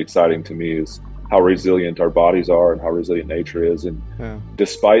really exciting to me is how resilient our bodies are and how resilient nature is. And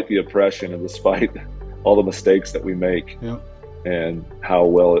despite the oppression and despite all the mistakes that we make and how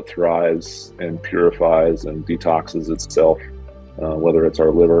well it thrives and purifies and detoxes itself, whether it's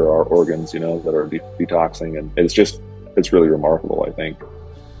our liver, our organs, that are detoxing. And it's really remarkable, I think,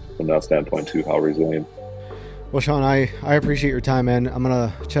 from that standpoint too, how resilient. Well, Sean, I appreciate your time, man. I'm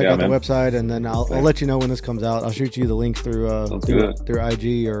gonna check out the website, and then I'll let you know when this comes out. I'll shoot you the link through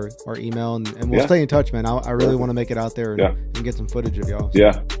IG or email, and we'll stay in touch, man. I really want to make it out there and get some footage of y'all. So.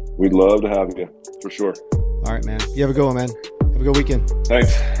 Yeah, we'd love to have you for sure. All right, man. You have a good one, man. Have a good weekend.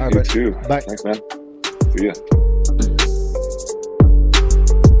 Thanks. All right, you too. Bye. Thanks, man. See ya.